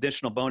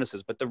additional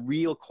bonuses. But the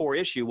real core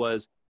issue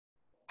was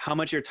how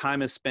much of your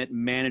time is spent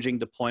managing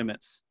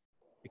deployments,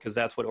 because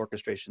that's what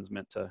orchestration is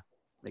meant to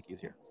make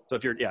easier. So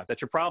if if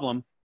that's your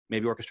problem,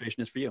 maybe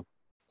orchestration is for you.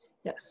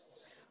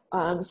 Yes.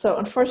 So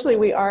unfortunately,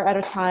 we are out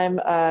of time.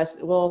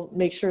 We'll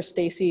make sure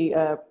Stacy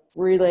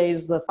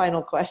relays the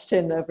final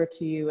question over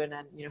to you, and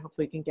then, you know,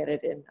 hopefully we can get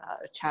it in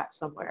a chat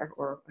somewhere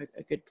or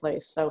a good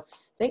place. So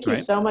thank you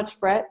so much,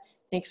 Bret.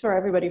 Thanks for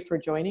everybody for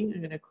joining. I'm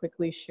going to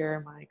quickly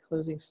share my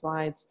closing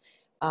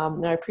slides.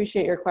 And I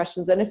appreciate your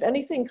questions. And if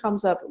anything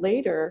comes up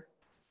later,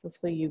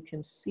 hopefully you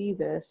can see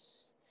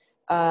this.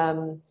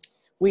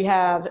 We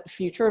have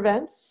future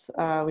events.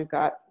 We've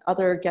got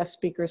other guest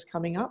speakers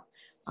coming up.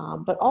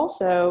 But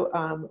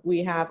also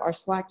we have our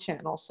Slack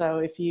channel. So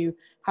if you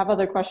have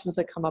other questions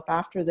that come up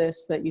after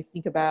this that you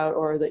think about,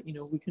 or that, you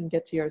know, we couldn't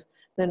get to yours,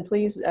 then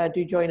please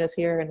do join us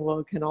here, and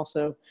we can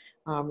also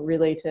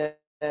relay to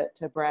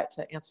Bret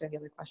to answer any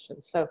other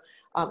questions. So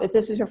if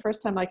this is your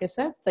first time, like I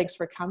said, thanks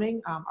for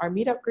coming. Our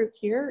meetup group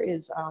here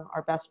is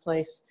our best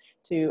place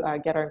to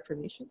get our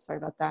information. Sorry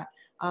about that.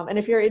 And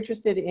if you're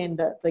interested in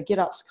the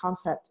GitOps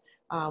concept,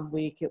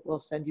 we'll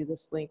send you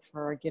this link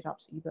for our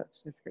GitOps ebook.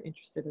 So if you're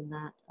interested in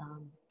that,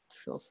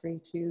 feel free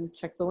to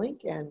check the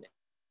link and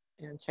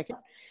check it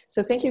out.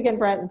 So thank you again,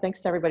 Bret, and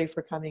thanks to everybody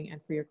for coming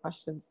and for your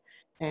questions.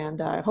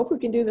 And I hope we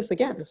can do this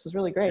again. This was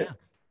really great. Yeah.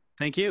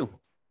 Thank you.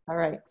 All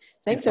right.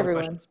 Thanks,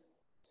 everyone.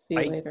 See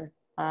you later.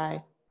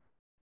 Bye.